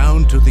bowed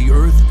down to the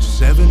earth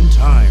 7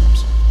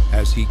 times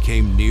as he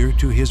came near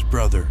to his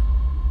brother.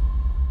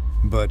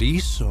 But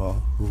Esau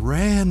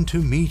ran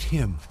to meet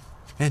him,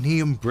 and he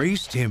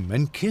embraced him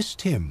and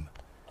kissed him,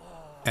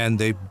 and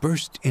they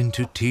burst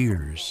into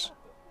tears.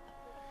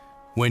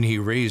 When he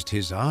raised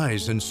his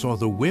eyes and saw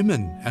the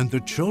women and the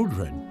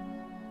children,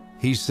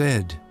 he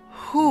said,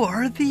 "Who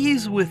are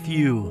these with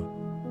you?"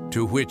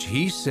 To which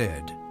he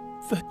said,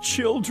 "The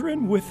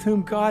children with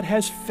whom God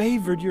has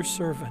favored your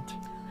servant."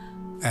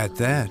 At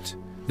that,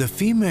 the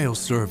female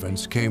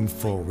servants came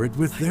forward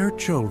with their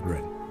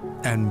children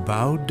and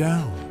bowed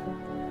down.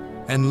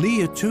 And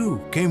Leah too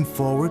came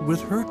forward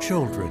with her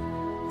children,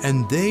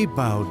 and they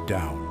bowed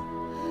down.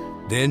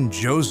 Then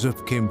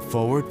Joseph came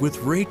forward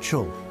with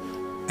Rachel,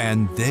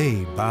 and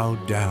they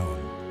bowed down.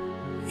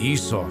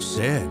 Esau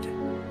said,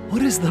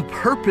 "What is the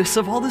purpose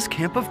of all this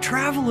camp of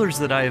travelers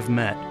that I have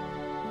met?"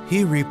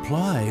 He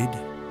replied,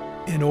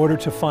 "In order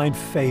to find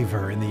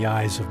favor in the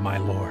eyes of my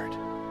Lord."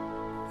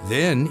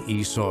 Then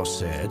Esau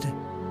said,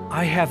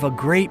 "I have a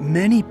great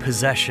many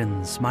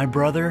possessions, my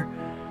brother.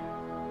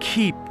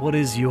 Keep what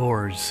is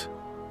yours."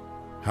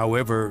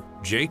 However,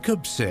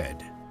 Jacob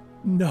said,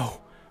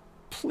 "No,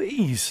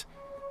 please.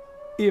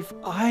 If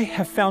I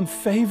have found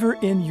favor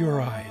in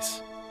your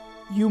eyes,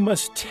 you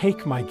must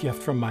take my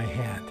gift from my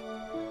hand,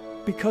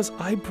 because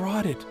I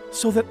brought it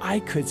so that I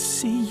could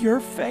see your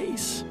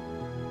face.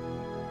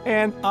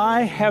 And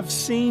I have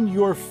seen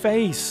your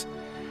face,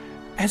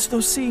 as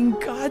though seeing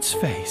God's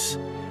face,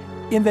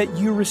 in that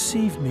you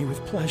received me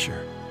with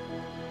pleasure.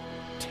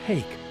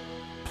 Take,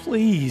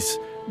 please,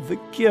 the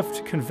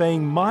gift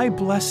conveying my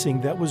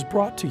blessing that was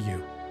brought to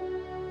you.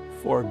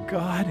 For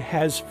God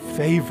has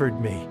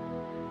favored me,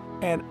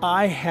 and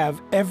I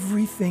have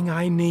everything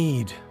I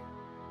need."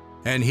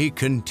 And he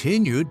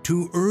continued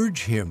to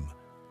urge him,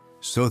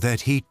 so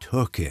that he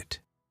took it.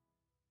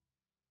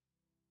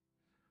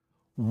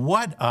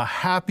 What a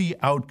happy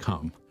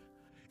outcome.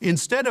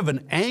 Instead of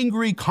an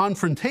angry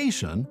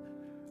confrontation,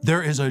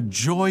 there is a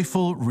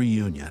joyful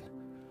reunion.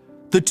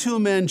 The 2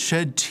 men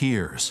shed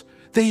tears.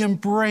 They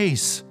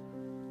embrace.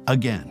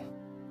 Again,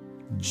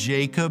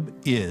 Jacob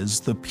is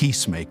the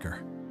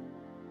peacemaker.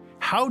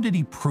 How did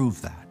he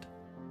prove that?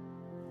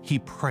 He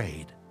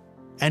prayed,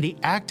 and he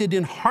acted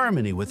in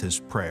harmony with his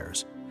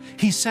prayers.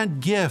 He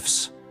sent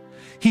gifts.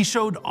 He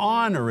showed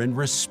honor and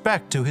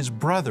respect to his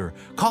brother,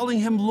 calling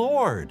him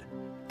Lord,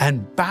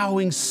 and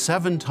bowing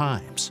 7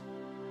 times.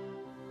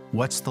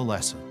 What's the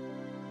lesson?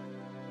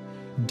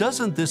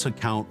 Doesn't this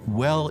account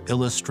well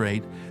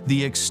illustrate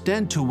the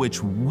extent to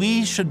which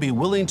we should be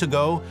willing to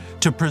go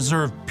to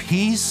preserve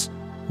peace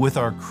with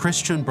our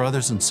Christian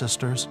brothers and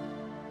sisters?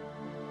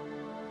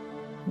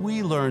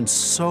 We learn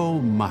so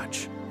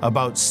much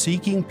about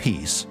seeking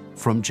peace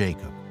from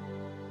Jacob.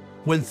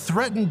 When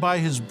threatened by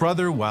his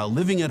brother while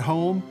living at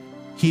home,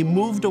 he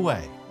moved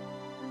away.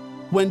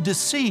 When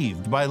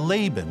deceived by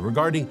Laban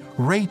regarding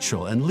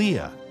Rachel and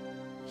Leah,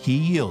 he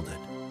yielded.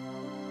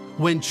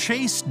 When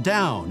chased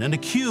down and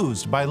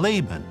accused by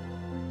Laban,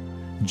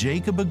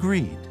 Jacob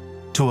agreed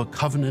to a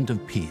covenant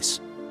of peace.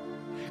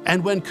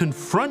 And when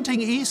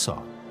confronting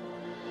Esau,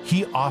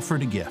 he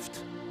offered a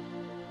gift.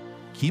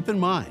 Keep in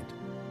mind,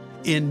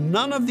 in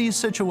none of these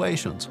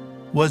situations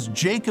was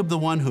Jacob the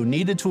one who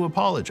needed to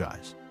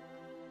apologize.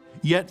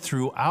 Yet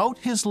throughout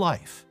his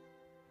life,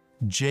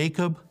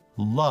 Jacob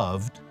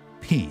loved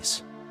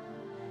peace.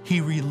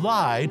 He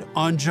relied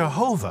on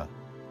Jehovah,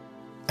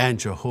 and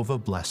Jehovah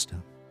blessed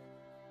him.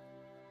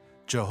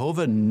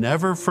 Jehovah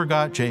never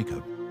forgot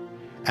Jacob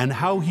and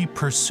how he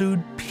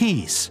pursued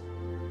peace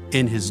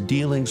in his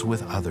dealings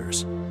with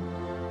others.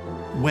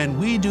 When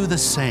we do the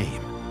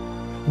same,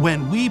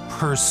 when we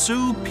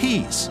pursue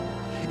peace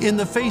in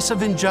the face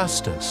of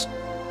injustice,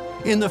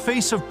 in the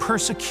face of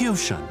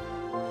persecution,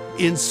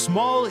 in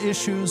small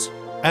issues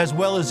as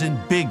well as in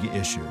big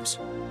issues,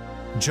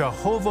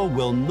 Jehovah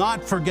will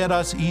not forget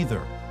us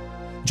either.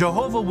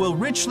 Jehovah will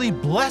richly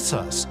bless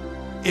us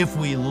if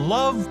we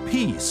love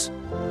peace,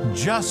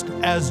 just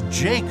as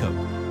Jacob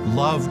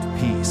loved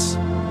peace.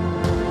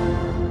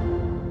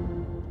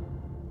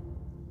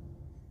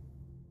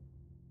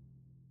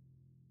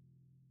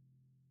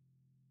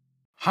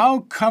 How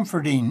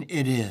comforting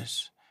it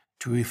is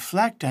to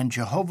reflect on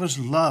Jehovah's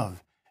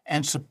love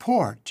and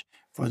support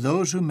for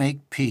those who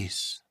make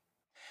peace.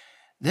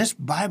 This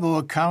Bible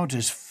account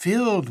is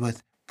filled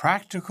with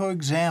practical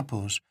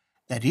examples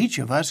that each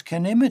of us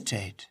can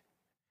imitate.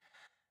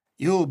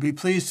 You will be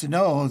pleased to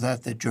know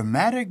that the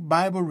dramatic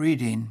Bible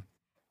reading,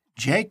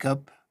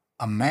 Jacob,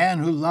 a man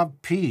who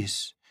loved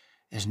peace,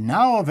 is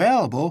now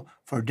available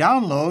for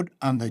download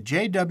on the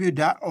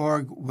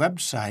jw.org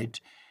website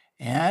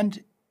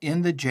and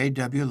in the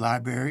JW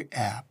Library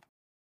app.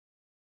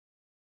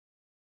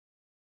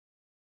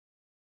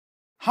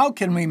 How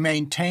can we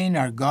maintain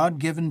our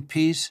God-given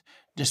peace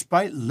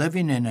despite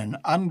living in an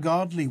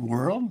ungodly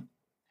world?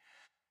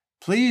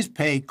 Please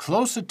pay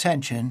close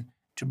attention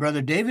to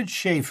Brother David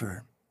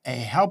Schaefer, a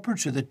helper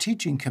to the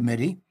teaching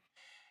committee,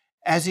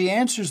 as he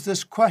answers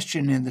this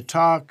question in the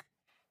talk,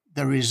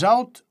 "The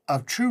Result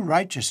of True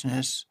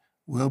Righteousness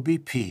Will Be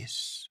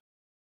Peace."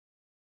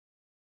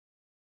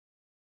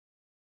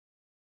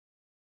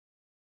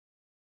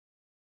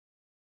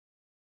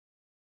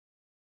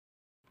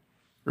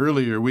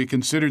 Earlier, we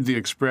considered the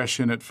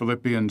expression at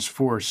Philippians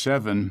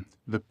 4:7,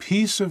 "the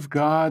peace of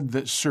God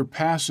that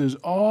surpasses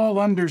all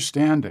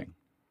understanding."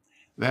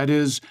 That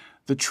is,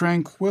 the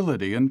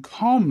tranquility and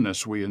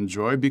calmness we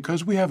enjoy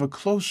because we have a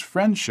close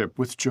friendship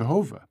with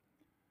Jehovah.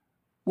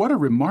 What a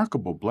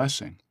remarkable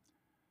blessing.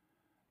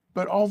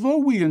 But although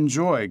we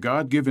enjoy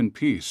God-given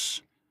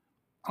peace,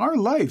 our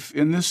life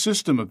in this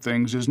system of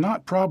things is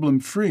not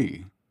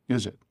problem-free,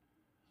 is it?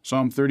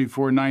 Psalm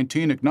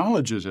 34:19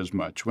 acknowledges as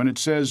much when it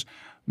says,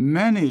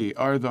 "Many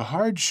are the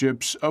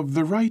hardships of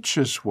the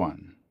righteous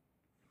one,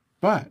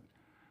 but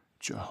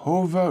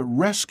Jehovah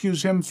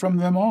rescues him from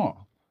them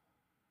all."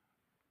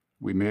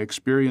 We may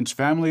experience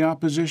family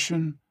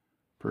opposition,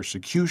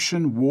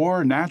 persecution,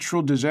 war,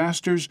 natural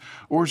disasters,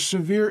 or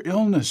severe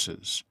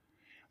illnesses,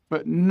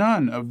 but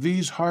none of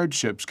these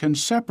hardships can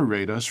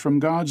separate us from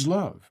God's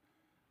love.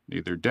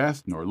 Neither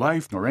death, nor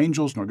life, nor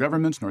angels, nor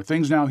governments, nor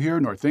things now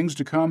here, nor things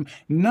to come,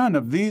 none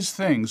of these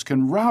things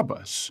can rob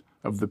us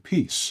of the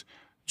peace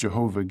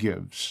Jehovah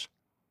gives.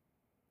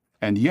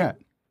 And yet,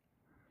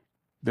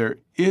 there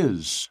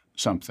is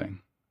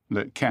something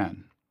that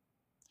can.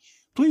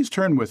 Please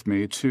turn with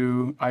me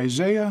to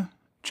Isaiah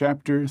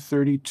chapter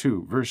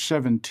 32, verse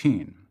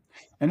 17.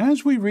 And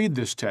as we read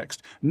this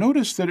text,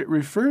 notice that it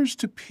refers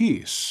to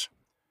peace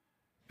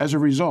as a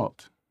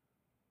result.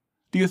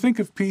 Do you think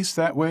of peace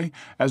that way,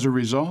 as a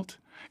result?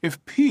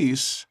 If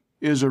peace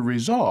is a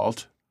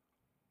result,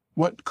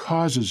 what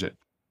causes it?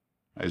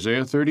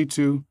 Isaiah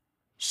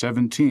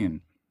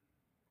 32:17.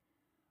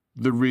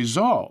 The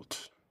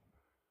result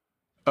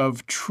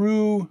of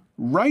true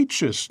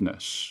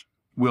righteousness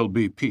will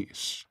be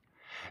peace,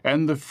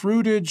 and the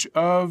fruitage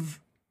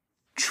of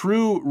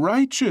true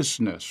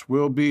righteousness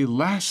will be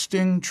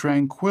lasting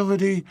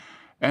tranquility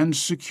and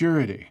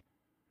security.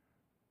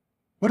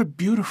 What a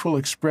beautiful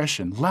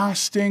expression,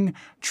 lasting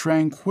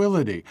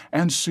tranquility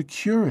and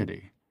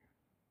security.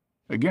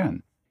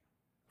 Again,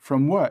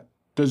 from what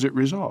does it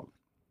result?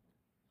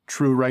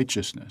 True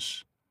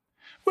righteousness.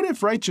 What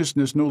if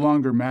righteousness no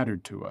longer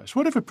mattered to us?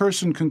 What if a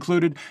person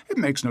concluded, it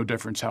makes no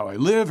difference how I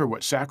live or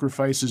what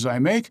sacrifices I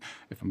make.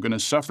 If I'm going to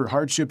suffer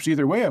hardships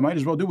either way, I might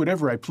as well do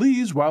whatever I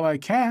please while I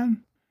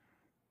can.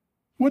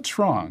 What's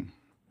wrong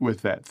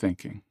with that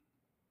thinking?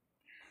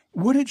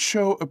 Would it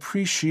show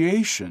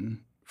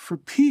appreciation for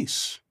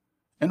peace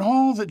and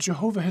all that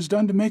Jehovah has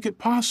done to make it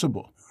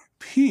possible?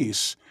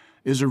 Peace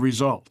is a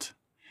result,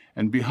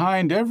 and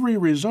behind every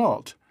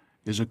result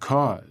is a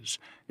cause.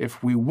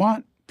 If we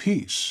want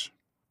peace,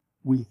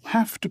 we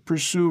have to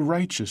pursue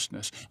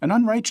righteousness. An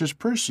unrighteous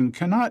person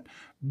cannot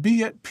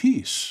be at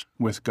peace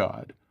with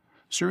God.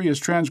 Serious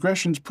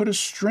transgressions put a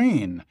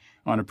strain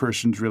on a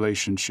person's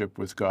relationship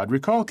with God.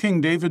 Recall King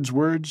David's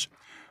words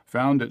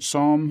found at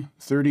Psalm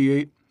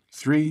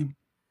 38:3.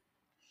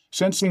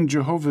 Sensing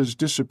Jehovah's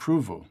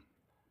disapproval,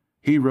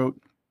 he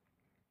wrote,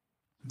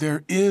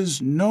 "There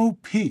is no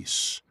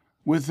peace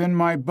within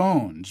my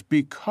bones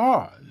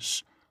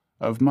because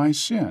of my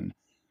sin."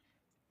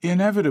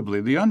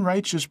 inevitably the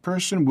unrighteous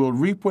person will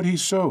reap what he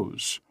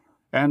sows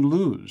and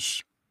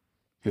lose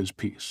his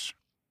peace.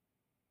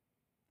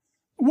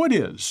 What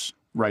is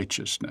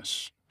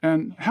righteousness,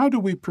 and how do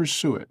we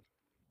pursue it?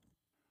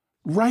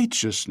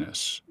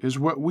 Righteousness is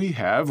what we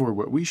have or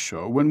what we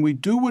show when we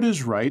do what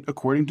is right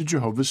according to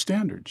Jehovah's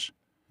standards.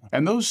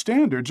 And those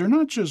standards are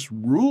not just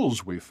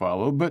rules we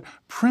follow, but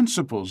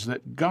principles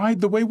that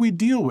guide the way we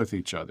deal with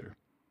each other.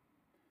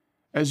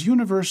 As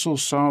universal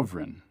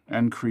sovereign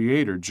and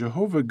creator,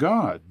 Jehovah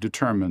God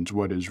determines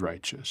what is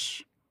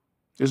righteous.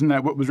 Isn't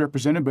that what was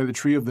represented by the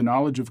tree of the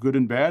knowledge of good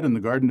and bad in the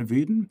Garden of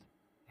Eden?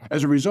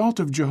 As a result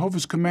of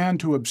Jehovah's command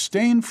to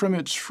abstain from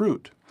its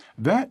fruit,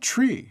 that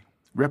tree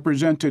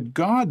represented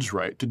God's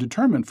right to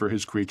determine for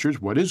his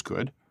creatures what is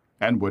good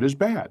and what is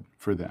bad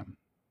for them.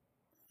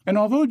 And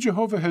although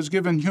Jehovah has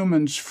given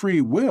humans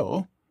free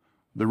will,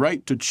 the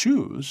right to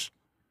choose,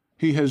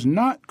 he has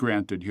not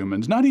granted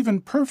humans, not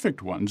even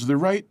perfect ones, the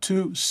right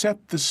to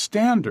set the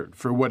standard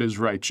for what is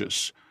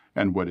righteous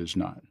and what is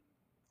not.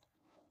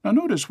 Now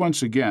notice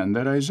once again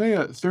that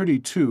Isaiah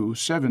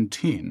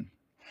 32:17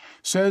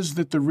 says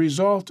that the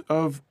result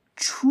of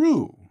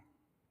true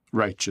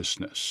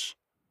righteousness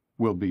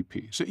will be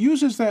peace. It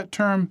uses that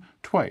term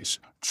twice,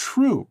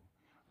 true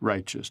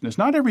righteousness.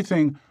 Not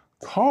everything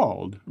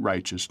called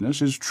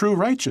righteousness is true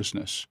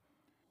righteousness.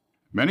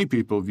 Many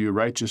people view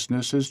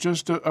righteousness as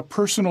just a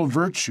personal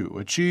virtue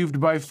achieved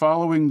by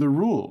following the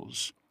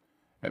rules.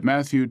 At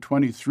Matthew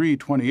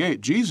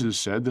 23:28, Jesus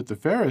said that the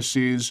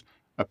Pharisees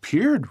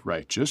appeared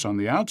righteous on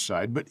the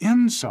outside, but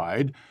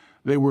inside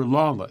they were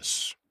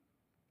lawless.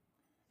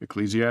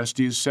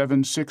 Ecclesiastes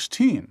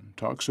 7:16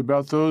 talks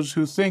about those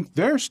who think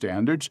their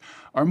standards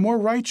are more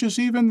righteous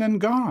even than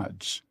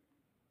God's.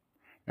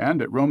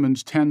 And at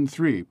Romans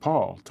 10:3,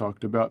 Paul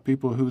talked about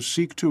people who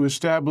seek to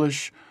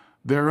establish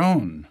their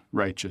own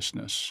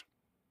righteousness.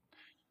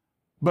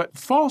 But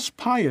false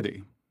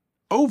piety,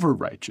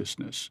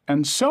 over-righteousness,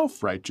 and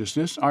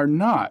self-righteousness are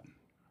not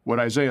what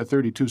Isaiah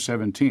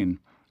 32:17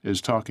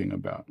 is talking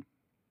about.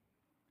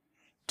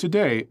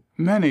 Today,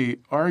 many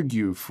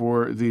argue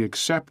for the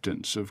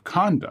acceptance of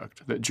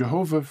conduct that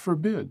Jehovah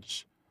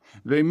forbids.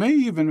 They may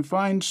even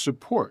find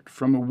support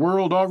from a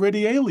world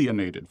already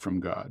alienated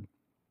from God.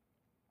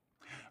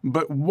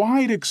 But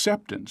wide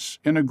acceptance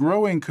in a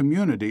growing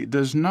community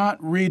does not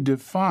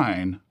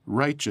redefine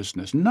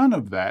righteousness. None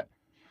of that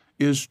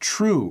is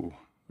true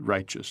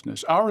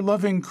righteousness. Our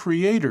loving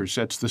Creator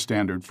sets the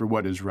standard for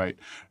what is right,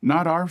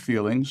 not our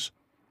feelings,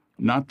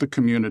 not the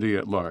community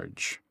at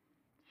large.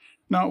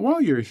 Now,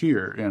 while you're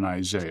here in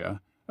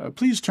Isaiah,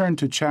 please turn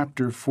to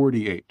chapter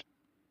 48.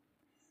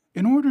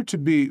 In order to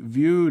be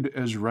viewed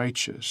as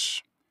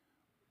righteous,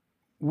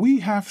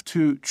 we have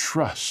to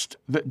trust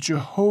that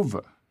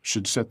Jehovah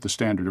should set the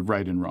standard of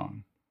right and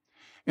wrong.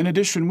 In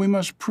addition, we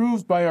must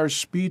prove by our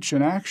speech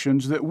and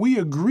actions that we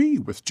agree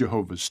with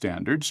Jehovah's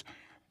standards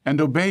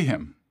and obey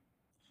him.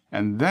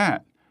 And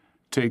that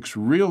takes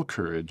real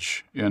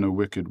courage in a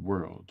wicked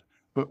world.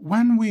 But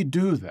when we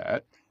do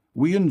that,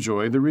 we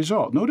enjoy the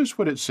result. Notice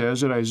what it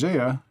says at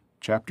Isaiah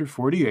chapter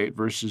 48,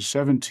 verses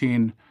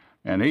 17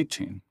 and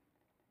 18.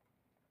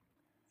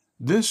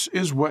 This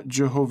is what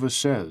Jehovah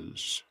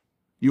says,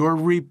 your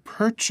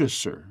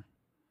repurchaser,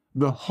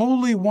 the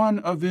Holy One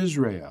of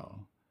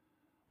Israel.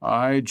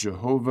 I,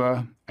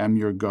 Jehovah, am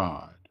your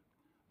God,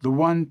 the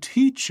one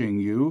teaching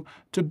you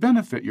to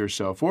benefit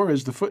yourself, or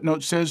as the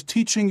footnote says,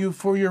 teaching you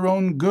for your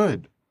own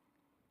good,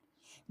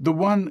 the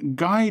one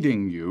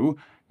guiding you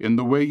in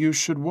the way you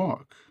should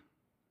walk.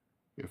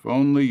 If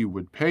only you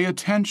would pay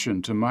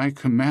attention to my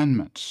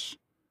commandments,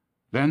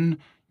 then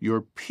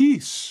your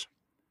peace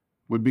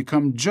would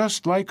become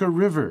just like a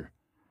river,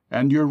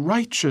 and your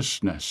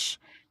righteousness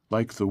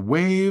like the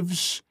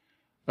waves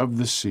of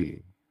the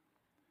sea.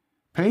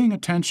 Paying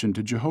attention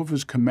to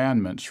Jehovah's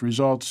commandments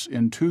results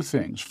in two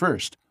things.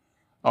 First,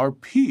 our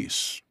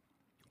peace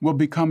will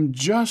become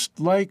just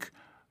like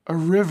a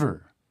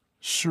river,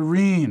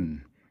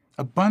 serene,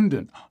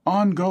 abundant,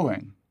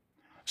 ongoing.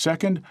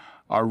 Second,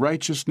 our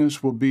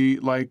righteousness will be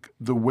like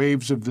the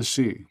waves of the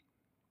sea.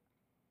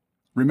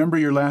 Remember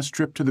your last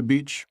trip to the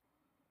beach?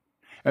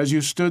 As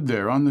you stood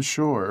there on the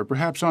shore, or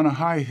perhaps on a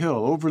high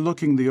hill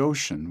overlooking the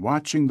ocean,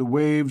 watching the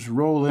waves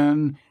roll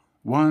in,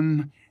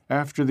 one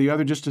after the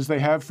other, just as they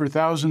have for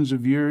thousands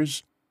of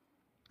years,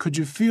 could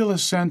you feel a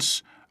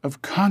sense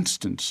of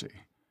constancy?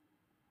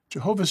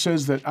 Jehovah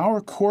says that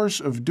our course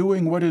of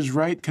doing what is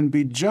right can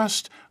be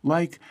just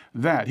like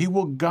that. He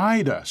will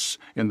guide us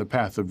in the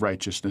path of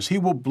righteousness. He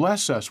will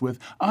bless us with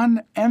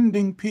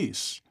unending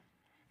peace.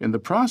 In the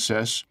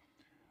process,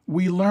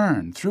 we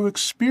learn through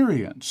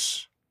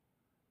experience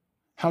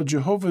how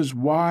Jehovah's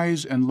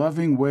wise and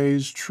loving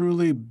ways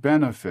truly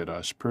benefit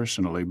us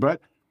personally.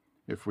 But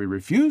if we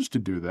refuse to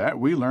do that,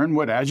 we learn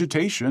what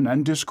agitation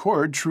and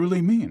discord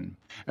truly mean.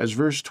 As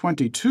verse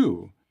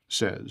 22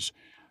 says,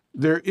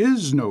 there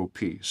is no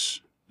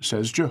peace,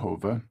 says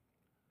Jehovah,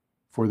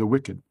 for the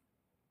wicked.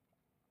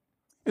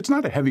 It's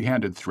not a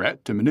heavy-handed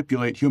threat to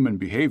manipulate human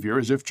behavior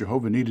as if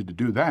Jehovah needed to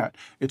do that.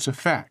 It's a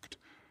fact,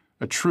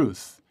 a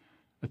truth,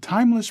 a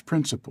timeless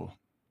principle.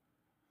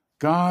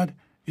 God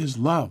is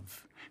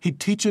love. He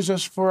teaches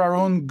us for our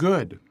own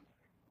good.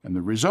 And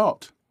the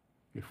result,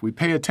 if we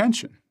pay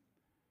attention,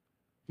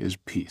 is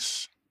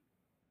peace.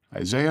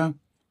 Isaiah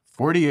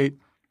 48,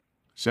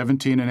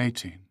 17 and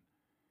 18.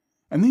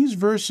 And these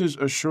verses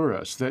assure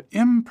us that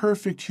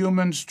imperfect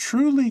humans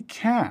truly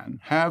can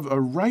have a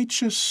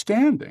righteous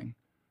standing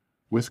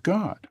with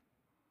God.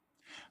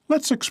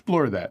 Let's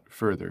explore that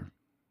further.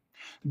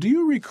 Do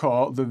you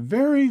recall the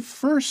very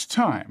first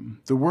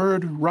time the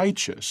word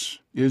righteous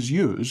is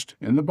used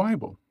in the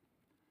Bible?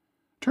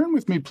 Turn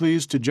with me,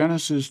 please, to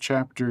Genesis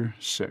chapter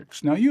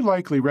 6. Now, you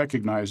likely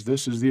recognize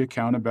this as the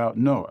account about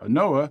Noah.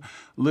 Noah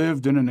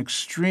lived in an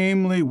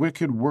extremely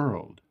wicked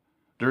world.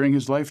 During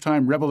his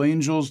lifetime, rebel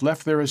angels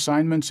left their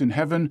assignments in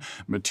heaven,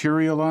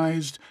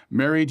 materialized,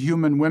 married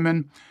human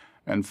women,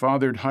 and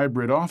fathered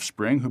hybrid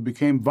offspring who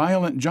became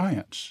violent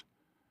giants.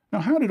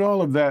 Now, how did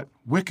all of that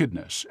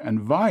wickedness and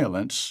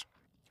violence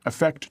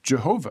affect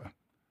Jehovah?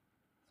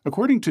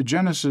 According to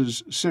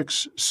Genesis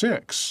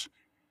 6:6,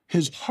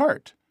 his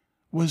heart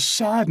was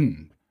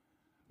saddened,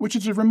 which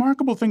is a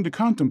remarkable thing to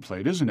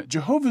contemplate, isn't it?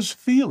 Jehovah's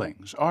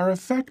feelings are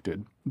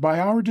affected by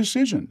our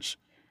decisions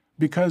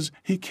because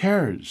he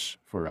cares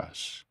for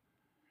us.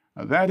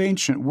 Now, that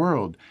ancient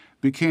world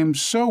became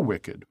so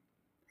wicked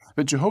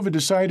that Jehovah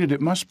decided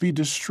it must be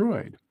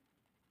destroyed.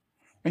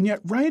 And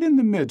yet, right in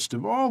the midst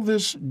of all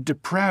this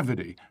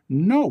depravity,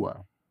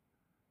 Noah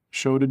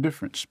showed a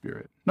different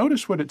spirit.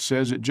 Notice what it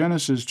says at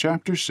Genesis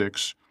chapter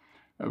 6,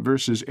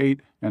 verses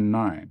 8 and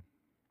 9.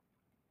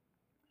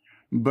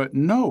 But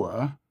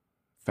Noah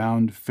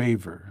found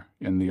favor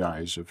in the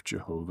eyes of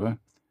Jehovah.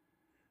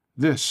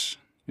 This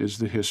is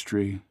the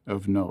history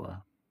of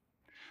Noah.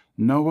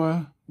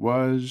 Noah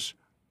was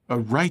a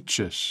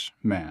righteous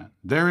man.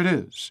 There it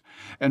is.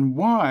 And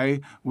why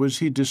was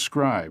he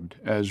described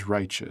as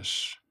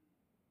righteous?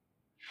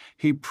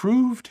 He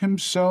proved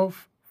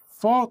himself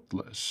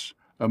faultless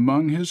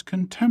among his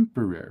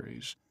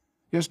contemporaries.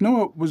 Yes,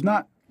 Noah was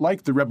not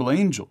like the rebel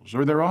angels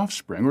or their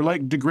offspring or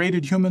like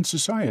degraded human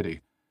society.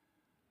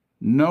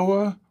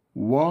 Noah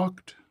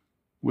walked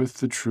with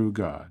the true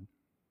God.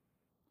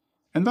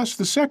 And thus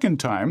the second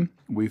time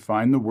we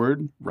find the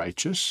word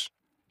righteous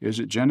is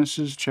at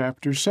Genesis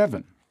chapter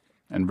 7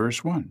 and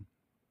verse 1.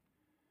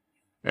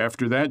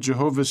 After that,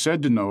 Jehovah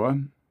said to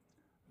Noah,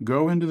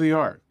 "Go into the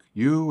ark,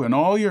 you and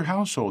all your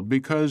household,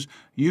 because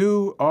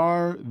you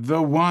are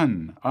the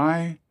one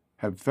I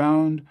have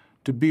found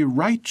to be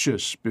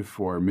righteous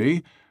before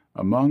me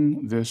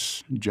among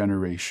this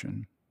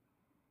generation."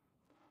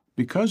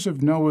 Because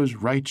of Noah's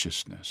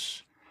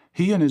righteousness,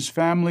 he and his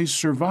family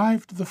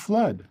survived the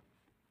flood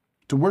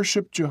to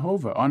worship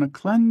Jehovah on a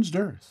cleansed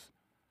earth.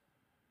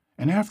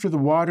 And after the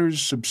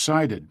waters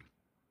subsided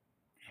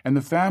and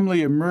the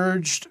family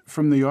emerged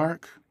from the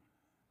ark,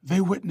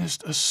 they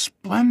witnessed a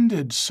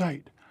splendid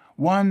sight,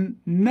 one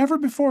never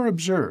before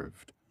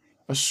observed,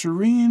 a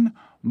serene,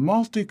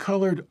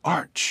 multicolored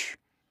arch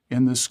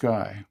in the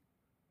sky,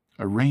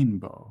 a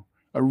rainbow,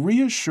 a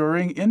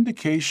reassuring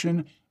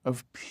indication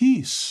of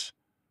peace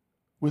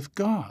with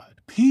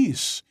God,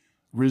 peace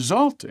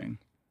resulting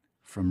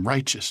from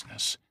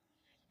righteousness.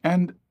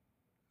 And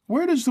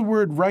where does the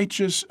word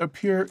righteous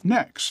appear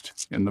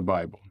next in the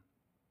Bible?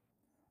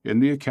 In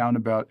the account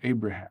about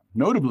Abraham,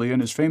 notably in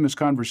his famous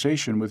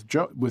conversation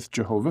with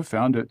Jehovah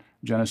found at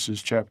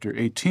Genesis chapter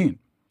 18,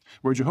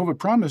 where Jehovah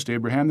promised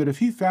Abraham that if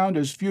he found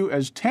as few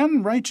as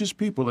 10 righteous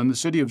people in the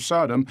city of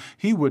Sodom,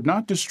 he would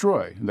not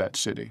destroy that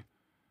city.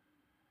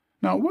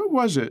 Now, what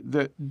was it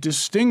that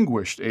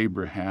distinguished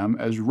Abraham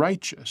as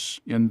righteous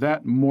in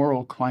that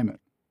moral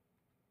climate?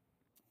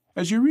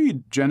 As you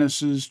read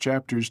Genesis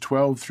chapters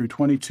 12 through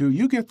 22,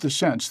 you get the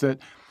sense that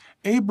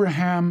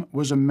Abraham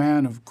was a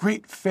man of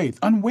great faith,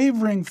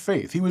 unwavering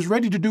faith. He was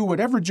ready to do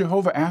whatever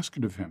Jehovah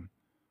asked of him.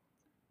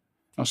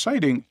 Now,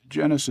 citing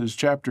Genesis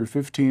chapter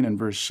 15 and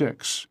verse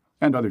 6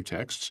 and other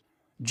texts,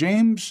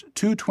 James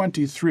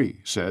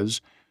 2:23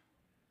 says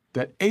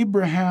that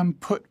Abraham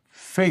put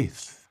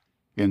faith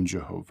in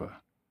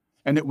Jehovah,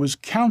 and it was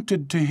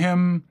counted to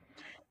him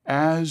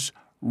as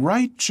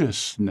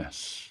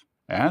righteousness,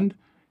 and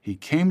he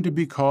came to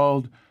be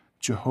called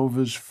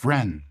Jehovah's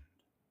friend.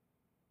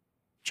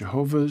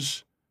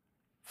 Jehovah's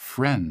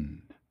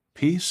friend,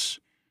 peace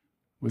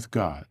with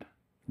God,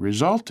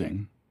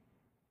 resulting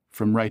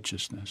from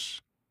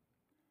righteousness.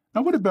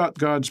 Now, what about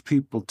God's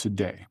people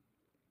today?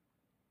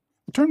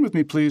 Turn with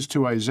me, please,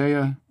 to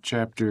Isaiah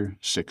chapter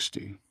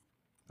 60.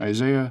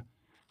 Isaiah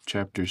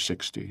chapter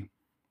 60.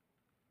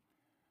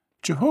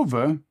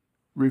 Jehovah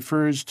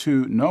refers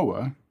to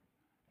Noah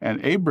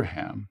and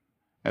Abraham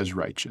as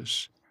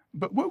righteous.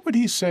 But what would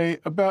he say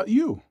about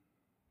you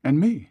and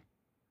me?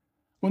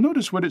 Well,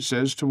 notice what it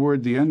says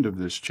toward the end of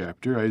this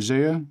chapter,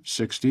 Isaiah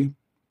 60,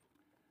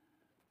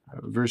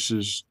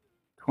 verses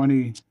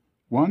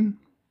 21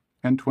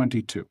 and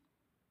 22.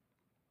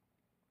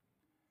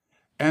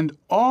 And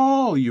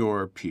all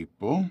your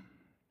people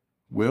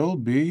will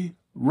be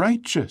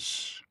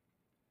righteous.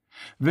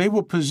 They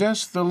will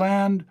possess the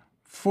land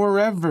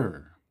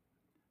forever.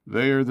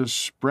 They are the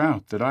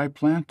sprout that I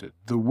planted,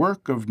 the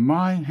work of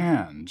my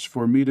hands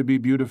for me to be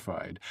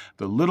beautified.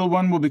 The little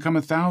one will become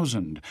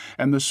 1,000,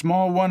 and the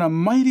small one a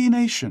mighty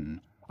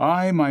nation.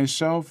 I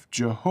myself,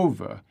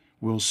 Jehovah,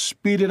 will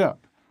speed it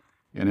up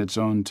in its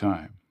own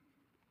time.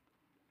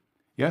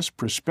 Yes,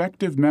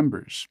 prospective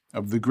members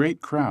of the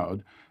great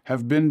crowd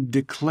have been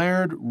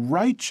declared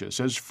righteous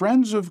as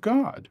friends of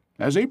God,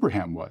 as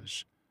Abraham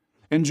was.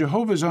 In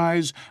Jehovah's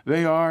eyes,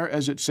 they are,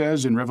 as it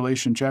says in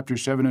Revelation chapter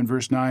 7 and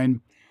verse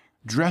 9,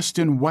 dressed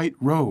in white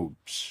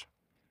robes.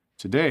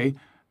 Today,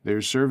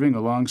 they're serving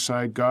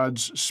alongside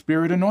God's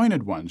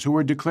Spirit-anointed ones who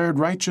are declared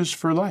righteous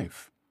for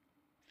life.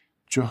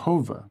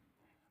 Jehovah,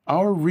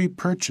 our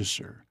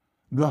repurchaser,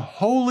 the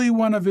Holy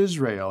One of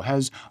Israel,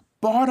 has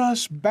bought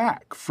us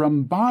back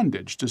from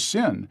bondage to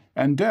sin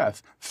and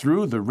death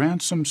through the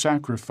ransom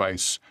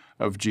sacrifice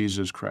of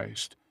Jesus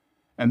Christ.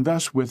 And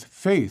thus, with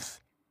faith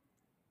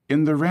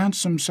in the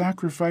ransom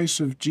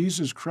sacrifice of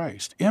Jesus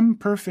Christ,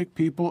 imperfect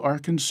people are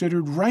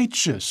considered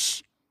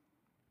righteous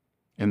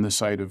in the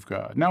sight of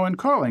God. Now, in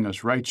calling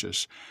us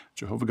righteous,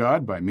 Jehovah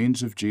God, by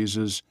means of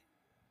Jesus,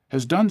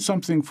 has done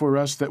something for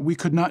us that we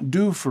could not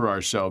do for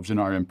ourselves in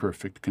our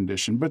imperfect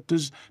condition. But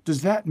does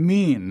that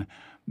mean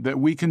that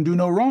we can do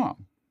no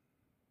wrong?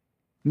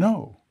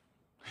 No,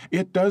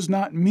 it does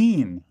not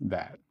mean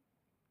that.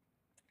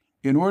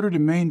 In order to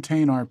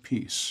maintain our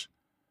peace,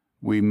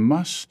 we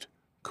must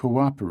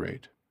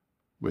cooperate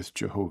with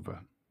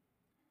Jehovah.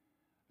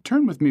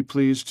 Turn with me,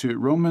 please, to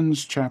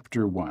Romans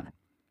chapter 1.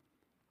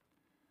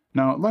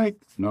 Now, like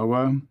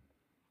Noah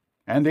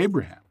and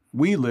Abraham,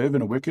 we live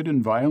in a wicked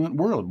and violent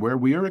world where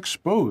we are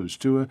exposed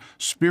to a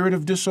spirit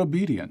of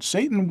disobedience.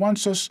 Satan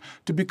wants us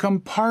to become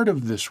part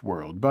of this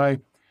world by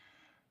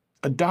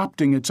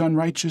adopting its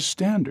unrighteous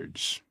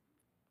standards.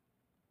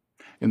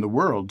 In the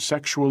world,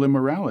 sexual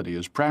immorality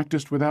is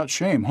practiced without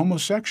shame.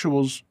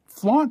 Homosexuals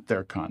flaunt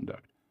their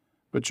conduct.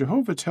 But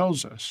Jehovah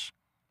tells us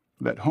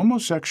that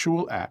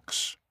homosexual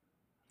acts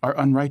are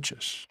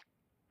unrighteous.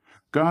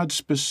 God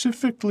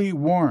specifically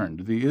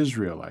warned the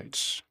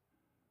Israelites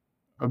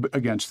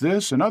against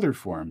this and other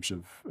forms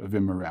of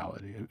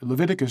immorality.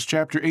 Leviticus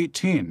chapter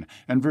 18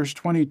 and verse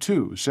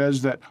 22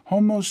 says that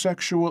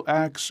homosexual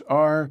acts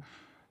are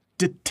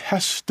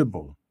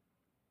detestable.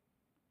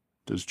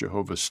 Does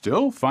Jehovah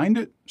still find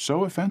it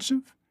so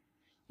offensive?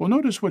 Well,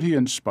 notice what he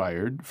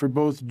inspired for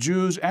both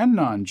Jews and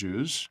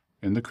non-Jews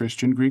in the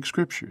Christian Greek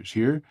scriptures,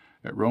 here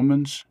at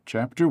Romans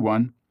chapter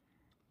 1,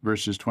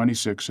 verses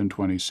 26 and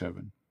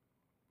 27.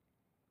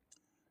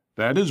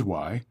 That is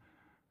why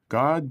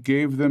God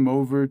gave them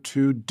over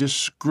to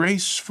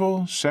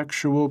disgraceful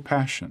sexual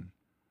passion,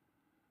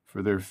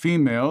 for their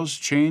females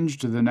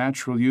changed the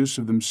natural use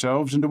of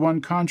themselves into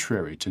one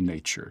contrary to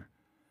nature.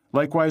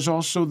 Likewise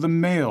also the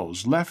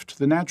males left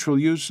the natural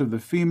use of the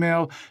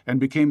female and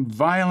became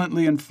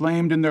violently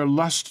inflamed in their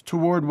lust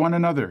toward one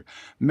another,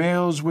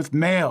 males with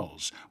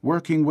males,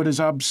 working what is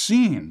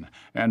obscene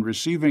and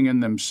receiving in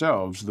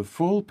themselves the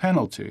full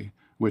penalty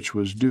which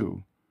was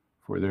due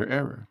for their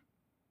error.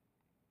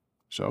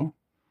 So,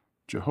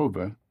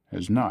 Jehovah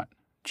has not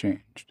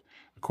changed.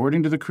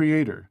 According to the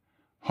Creator,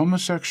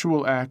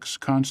 homosexual acts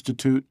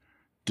constitute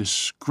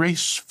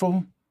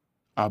disgraceful,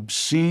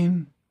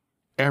 obscene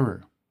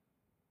error.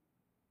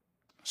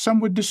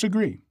 Some would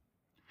disagree.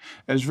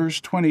 As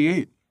verse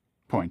 28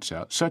 points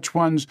out, such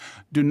ones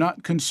do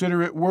not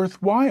consider it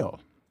worthwhile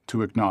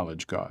to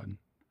acknowledge God.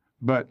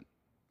 But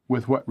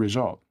with what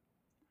result?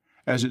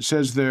 As it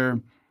says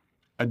there,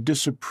 a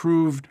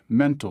disapproved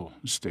mental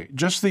state,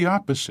 just the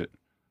opposite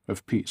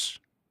of peace.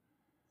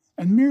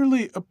 And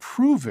merely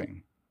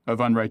approving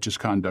of unrighteous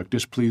conduct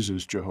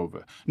displeases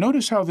Jehovah.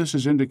 Notice how this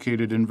is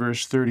indicated in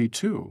verse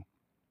 32.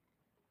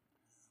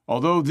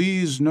 Although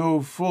these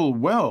know full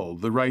well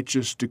the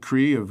righteous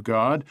decree of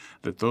God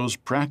that those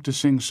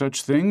practicing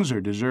such things are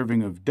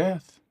deserving of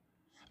death,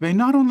 they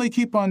not only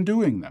keep on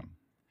doing them,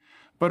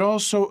 but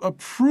also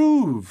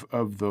approve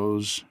of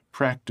those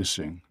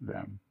practicing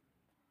them.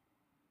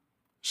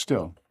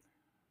 Still,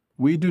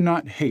 we do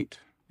not hate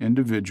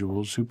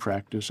individuals who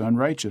practice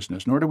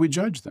unrighteousness, nor do we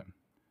judge them.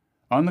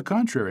 On the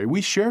contrary,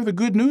 we share the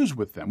good news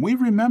with them. We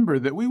remember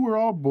that we were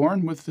all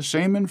born with the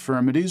same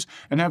infirmities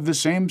and have the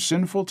same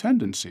sinful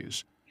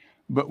tendencies.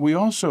 But we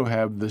also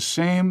have the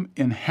same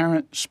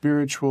inherent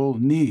spiritual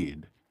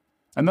need.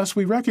 And thus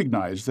we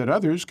recognize that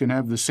others can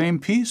have the same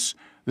peace,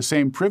 the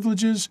same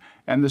privileges,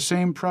 and the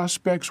same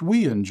prospects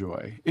we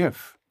enjoy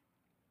if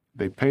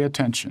they pay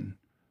attention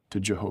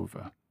to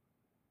Jehovah.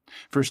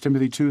 1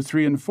 Timothy 2,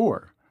 3, and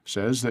 4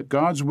 says that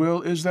God's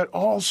will is that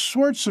all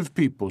sorts of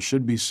people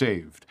should be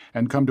saved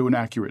and come to an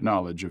accurate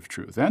knowledge of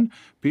truth. And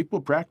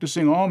people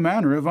practicing all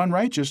manner of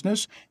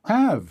unrighteousness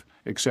have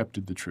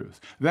accepted the truth.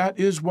 That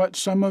is what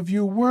some of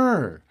you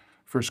were,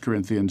 1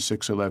 Corinthians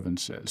 6:11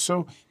 says.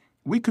 So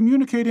we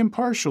communicate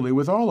impartially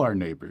with all our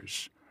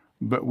neighbors,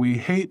 but we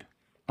hate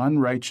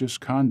unrighteous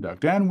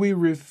conduct, and we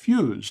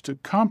refuse to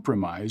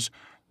compromise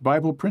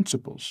Bible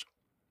principles.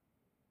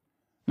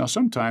 Now,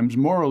 sometimes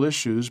moral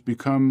issues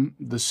become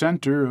the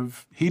center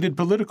of heated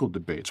political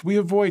debates. We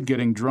avoid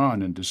getting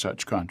drawn into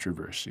such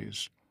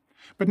controversies.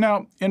 But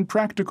now, in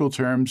practical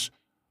terms,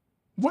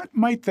 what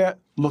might that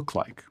look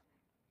like?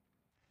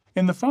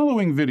 In the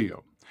following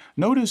video,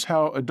 notice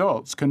how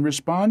adults can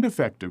respond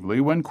effectively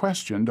when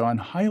questioned on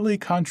highly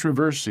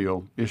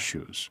controversial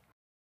issues.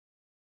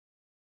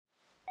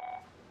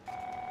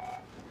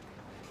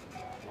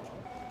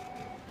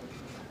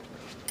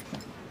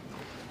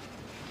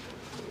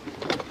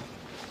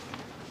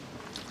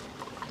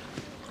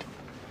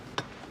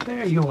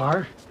 There you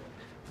are.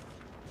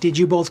 Did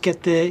you both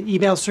get the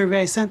email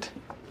survey I sent?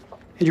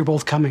 And you're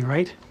both coming,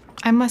 right?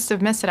 I must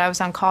have missed it. I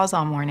was on calls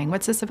all morning.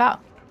 What's this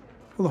about?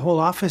 Well, the whole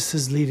office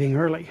is leaving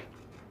early.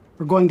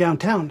 We're going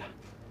downtown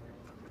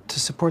to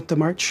support the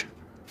march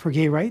for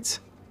gay rights.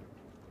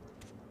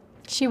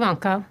 She won't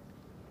go.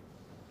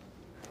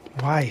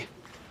 Why?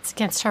 It's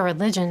against her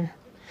religion.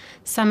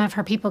 Some of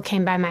her people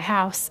came by my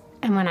house,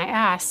 and when I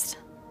asked,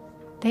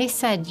 they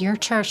said your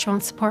church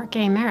won't support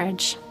gay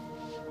marriage.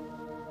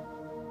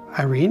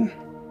 Irene?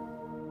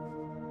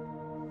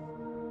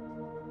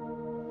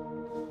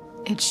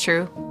 It's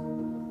true.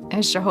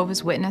 As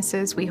Jehovah's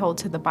Witnesses, we hold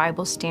to the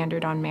Bible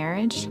standard on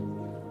marriage,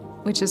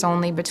 which is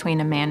only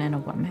between a man and a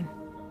woman.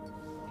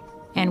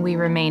 And we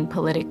remain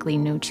politically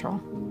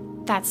neutral.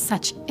 That's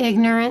such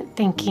ignorant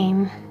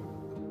thinking.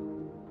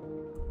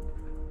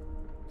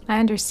 I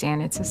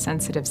understand it's a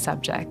sensitive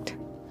subject.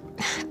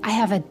 I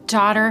have a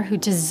daughter who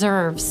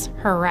deserves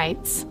her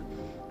rights.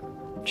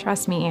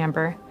 Trust me,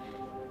 Amber.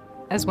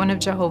 As one of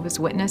Jehovah's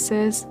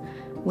Witnesses,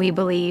 we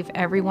believe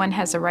everyone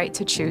has a right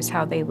to choose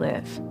how they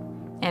live.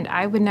 And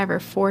I would never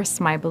force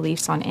my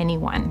beliefs on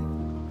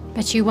anyone.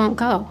 But you won't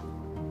go.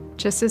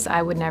 Just as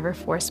I would never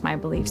force my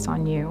beliefs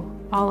on you,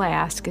 all I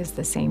ask is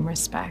the same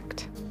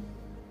respect.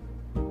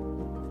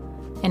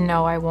 And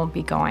no, I won't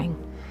be going.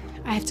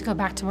 I have to go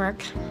back to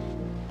work.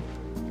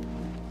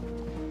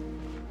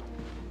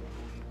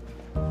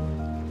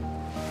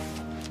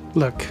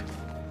 Look,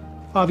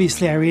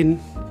 obviously,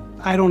 Irene,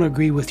 I don't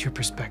agree with your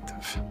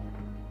perspective.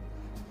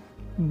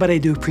 But I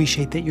do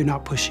appreciate that you're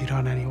not pushing it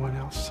on anyone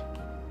else.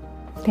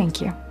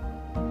 Thank you.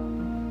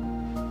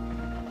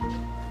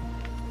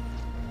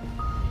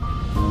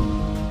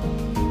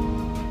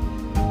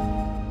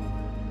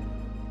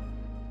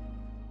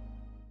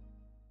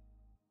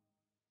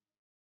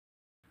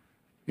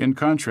 In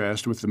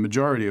contrast with the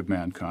majority of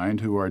mankind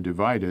who are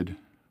divided,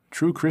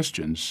 true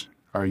Christians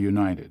are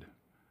united.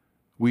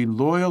 We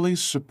loyally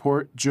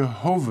support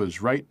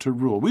Jehovah's right to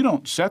rule. We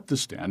don't set the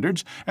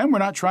standards, and we're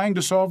not trying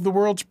to solve the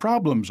world's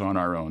problems on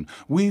our own.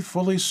 We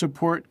fully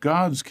support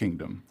God's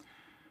kingdom.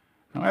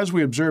 Now, as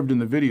we observed in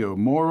the video,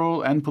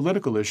 moral and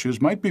political issues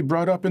might be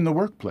brought up in the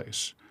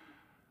workplace.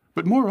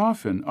 But more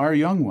often, our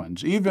young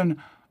ones, even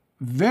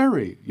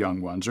very young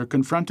ones, are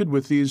confronted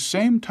with these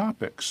same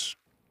topics.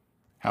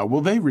 How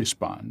will they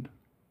respond?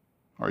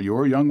 Are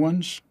your young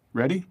ones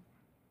ready?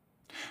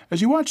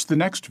 As you watch the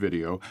next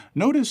video,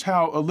 notice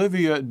how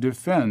Olivia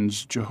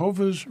defends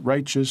Jehovah's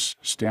righteous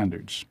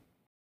standards.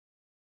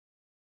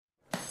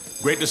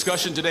 Great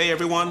discussion today,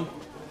 everyone.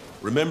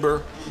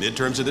 Remember,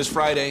 midterms are this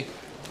Friday.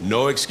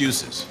 No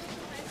excuses.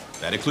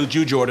 That includes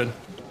you, Jordan.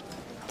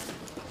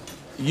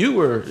 You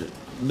were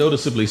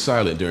noticeably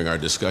silent during our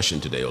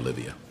discussion today,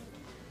 Olivia.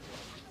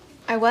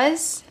 I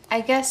was. I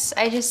guess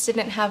I just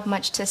didn't have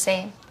much to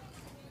say.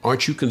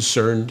 Aren't you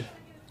concerned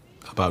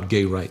about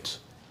gay rights?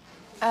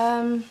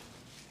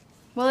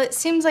 Well, it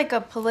seems like a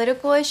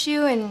political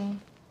issue,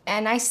 and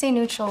I stay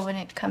neutral when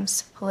it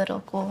comes to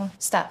political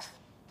stuff.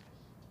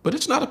 But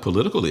it's not a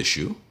political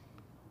issue.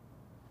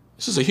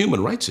 This is a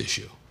human rights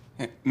issue.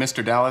 Hey,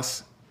 Mr.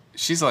 Dallas,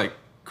 she's like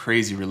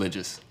crazy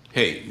religious.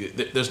 Hey,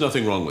 there's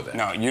nothing wrong with that.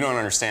 No, you don't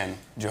understand.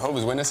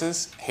 Jehovah's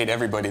Witnesses hate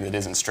everybody that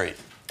isn't straight.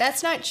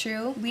 That's not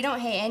true. We don't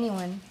hate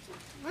anyone.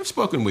 I've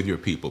spoken with your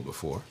people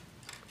before.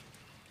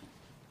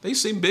 They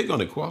seem big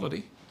on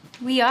equality.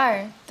 We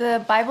are.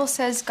 The Bible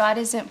says God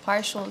isn't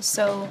partial,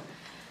 so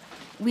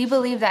we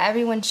believe that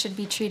everyone should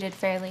be treated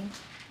fairly.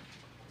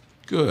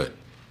 Good.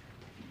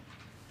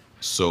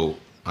 So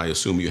I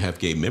assume you have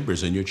gay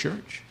members in your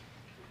church?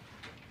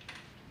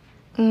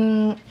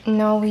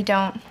 No, we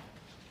don't.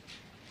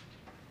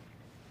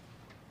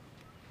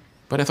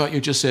 But I thought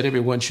you just said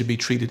everyone should be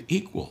treated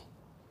equal.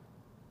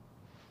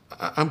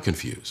 I'm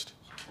confused.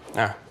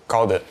 Ah,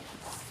 called it.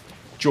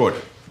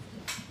 Jordan,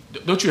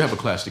 don't you have a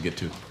class to get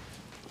to?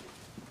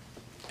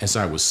 As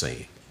I was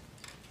saying,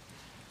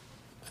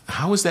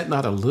 how is that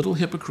not a little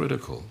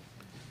hypocritical?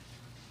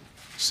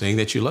 Saying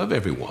that you love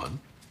everyone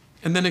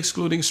and then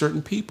excluding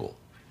certain people.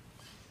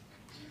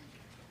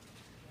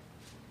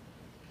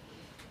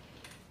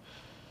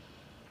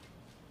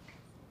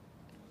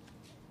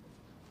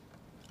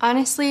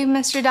 Honestly,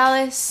 Mr.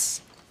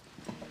 Dallas,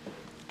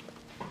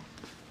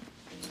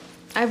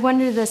 I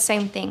wonder the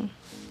same thing.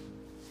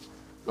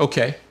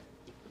 Okay.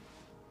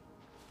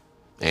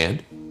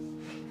 And?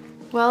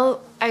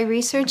 Well, I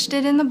researched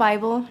it in the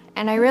Bible,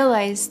 and I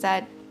realized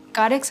that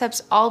God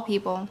accepts all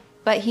people,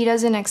 but He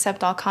doesn't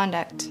accept all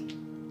conduct.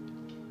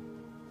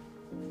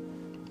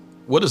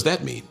 What does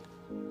that mean?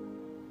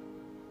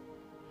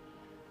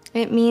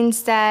 It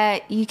means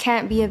that you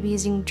can't be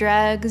abusing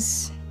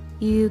drugs,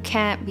 you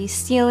can't be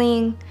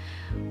stealing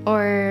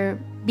or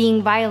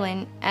being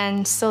violent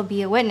and still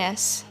be a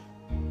witness.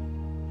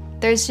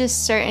 There's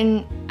just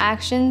certain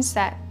actions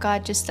that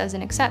God just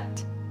doesn't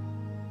accept.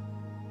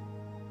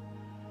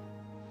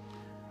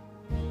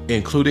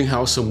 Including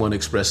how someone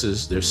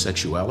expresses their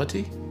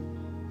sexuality?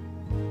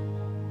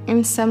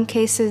 In some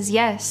cases,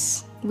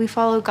 yes. We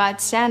follow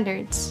God's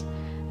standards,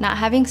 not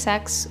having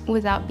sex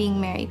without being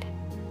married.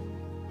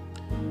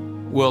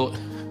 Well,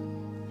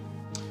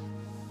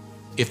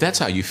 if that's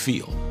how you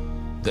feel,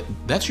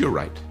 that's your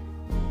right.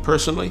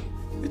 Personally,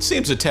 it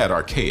seems a tad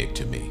archaic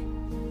to me,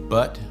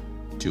 but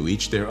to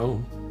each their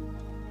own.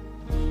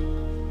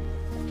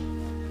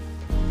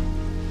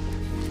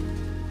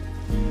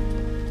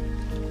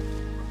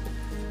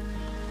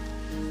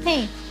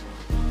 Hey.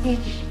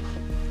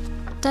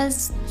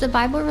 Does the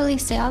Bible really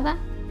say all that?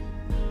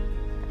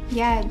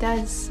 Yeah, it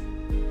does.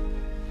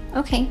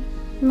 Okay,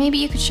 maybe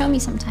you could show me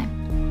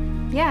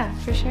sometime. Yeah,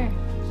 for sure.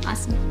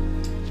 Awesome.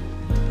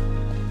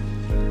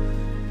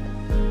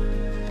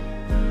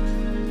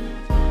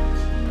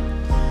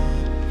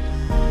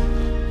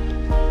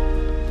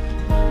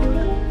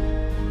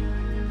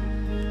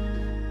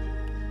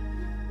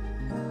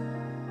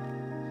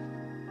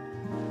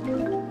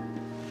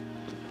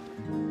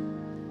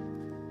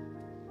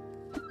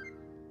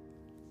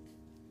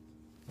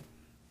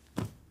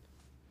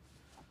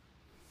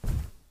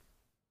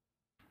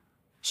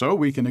 So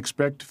we can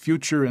expect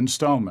future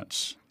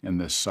installments in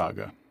this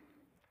saga.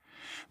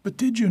 But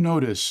did you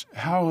notice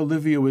how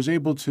Olivia was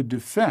able to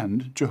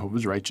defend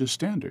Jehovah's righteous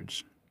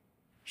standards?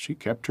 She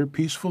kept her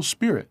peaceful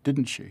spirit,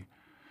 didn't she?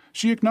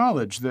 She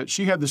acknowledged that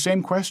she had the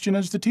same question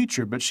as the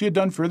teacher, but she had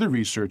done further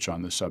research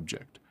on the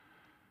subject.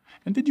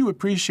 And did you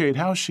appreciate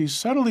how she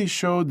subtly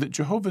showed that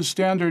Jehovah's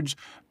standards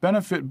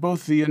benefit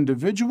both the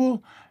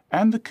individual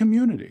and the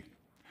community?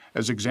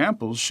 As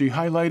examples, she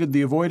highlighted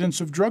the avoidance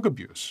of drug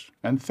abuse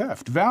and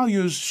theft,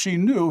 values she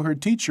knew her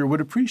teacher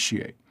would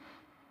appreciate.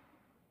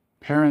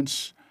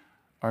 Parents,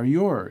 are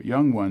your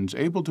young ones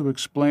able to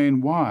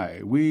explain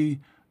why we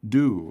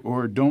do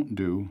or don't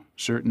do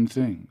certain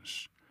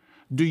things?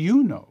 Do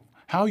you know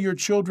how your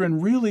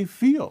children really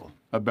feel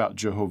about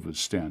Jehovah's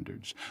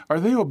standards? Are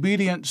they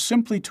obedient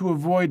simply to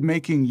avoid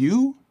making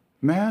you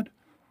mad?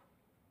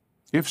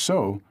 If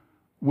so,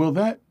 will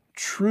that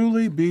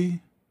truly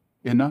be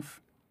enough?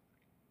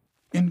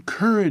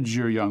 Encourage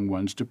your young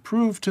ones to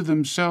prove to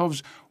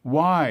themselves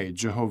why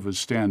Jehovah's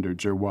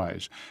standards are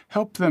wise.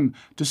 Help them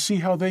to see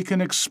how they can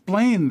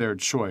explain their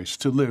choice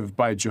to live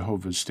by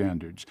Jehovah's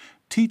standards.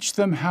 Teach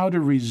them how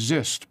to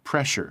resist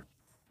pressure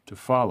to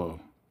follow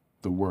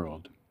the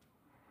world.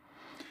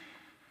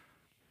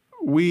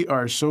 We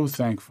are so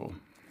thankful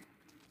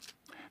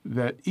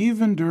that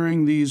even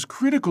during these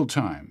critical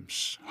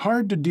times,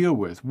 hard to deal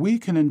with, we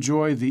can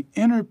enjoy the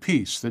inner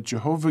peace that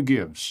Jehovah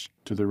gives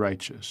to the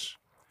righteous.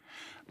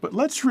 But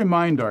let's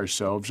remind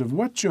ourselves of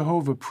what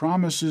Jehovah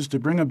promises to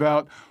bring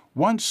about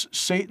once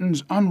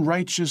Satan's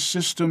unrighteous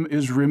system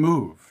is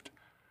removed.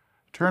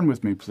 Turn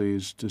with me,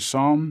 please, to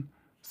Psalm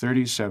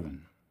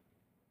 37.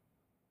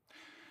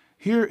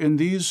 Here in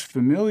these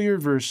familiar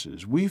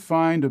verses, we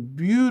find a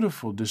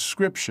beautiful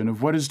description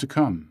of what is to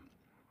come.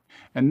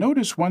 And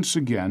notice once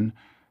again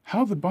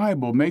how the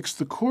Bible makes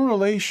the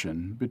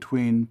correlation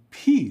between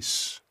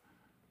peace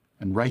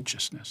and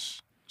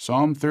righteousness.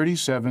 Psalm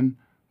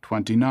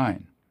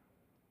 37:29.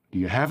 Do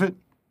you have it?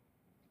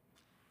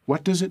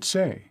 What does it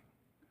say?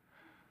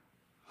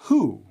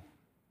 Who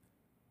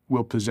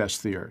will possess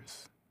the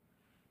earth?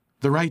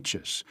 The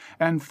righteous.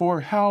 And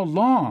for how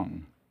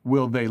long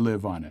will they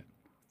live on it?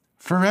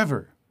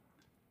 Forever.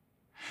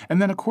 And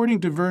then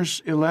according to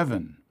verse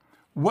 11,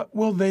 what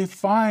will they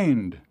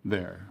find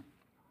there?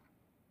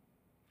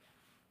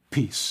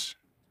 Peace.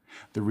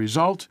 The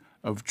result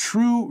of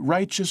true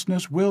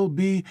righteousness will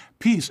be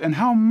peace. And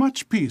how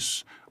much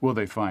peace will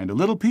they find? A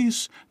little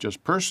peace?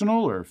 Just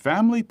personal or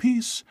family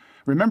peace?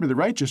 Remember, the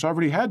righteous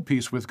already had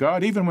peace with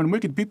God even when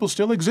wicked people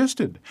still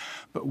existed.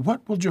 But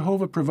what will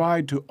Jehovah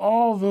provide to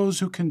all those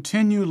who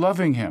continue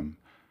loving Him?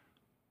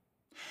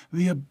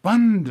 The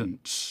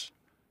abundance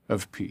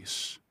of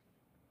peace.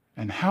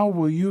 And how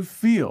will you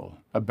feel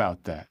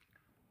about that?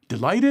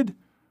 Delighted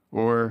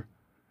or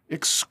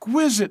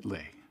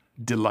exquisitely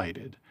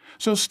delighted?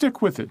 So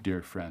stick with it,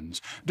 dear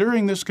friends.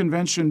 During this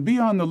convention, be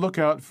on the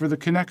lookout for the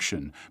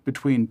connection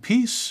between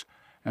peace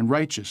and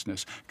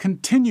righteousness.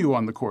 Continue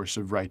on the course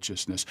of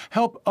righteousness.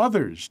 Help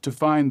others to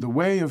find the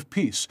way of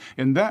peace.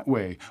 In that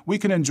way, we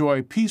can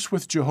enjoy peace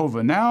with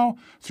Jehovah now,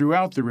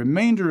 throughout the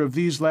remainder of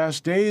these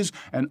last days,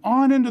 and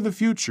on into the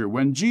future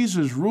when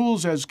Jesus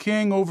rules as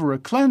King over a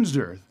cleansed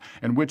earth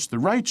in which the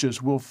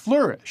righteous will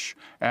flourish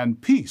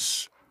and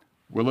peace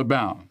will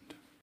abound.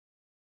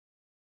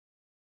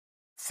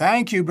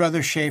 Thank you,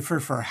 Brother Schaefer,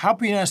 for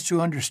helping us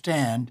to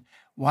understand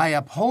why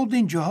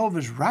upholding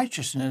Jehovah's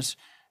righteousness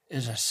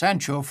is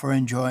essential for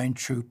enjoying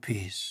true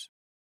peace.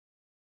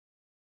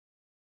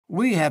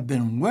 We have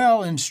been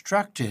well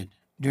instructed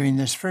during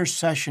this first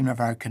session of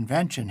our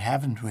convention,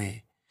 haven't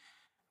we?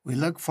 We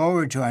look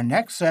forward to our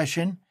next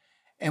session,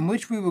 in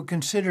which we will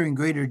consider in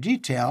greater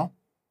detail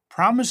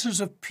promises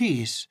of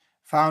peace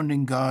found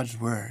in God's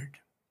Word.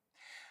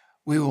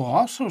 We will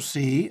also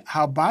see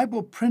how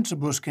Bible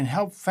principles can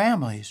help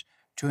families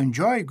to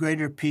enjoy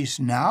greater peace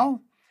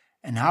now,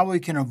 and how we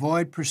can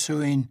avoid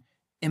pursuing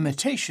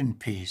imitation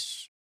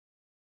peace.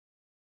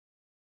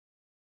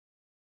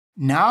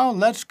 Now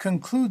let's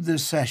conclude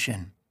this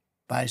session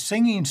by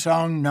singing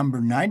song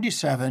number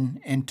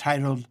 97,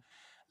 entitled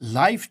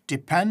Life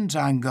Depends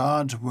on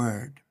God's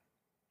Word.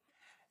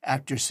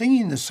 After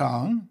singing the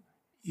song,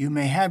 you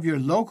may have your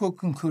local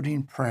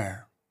concluding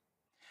prayer.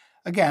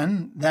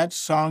 Again, that's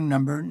song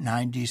number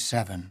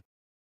 97.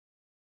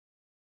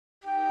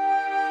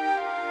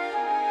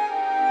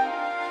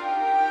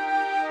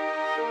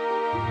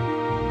 Thank you.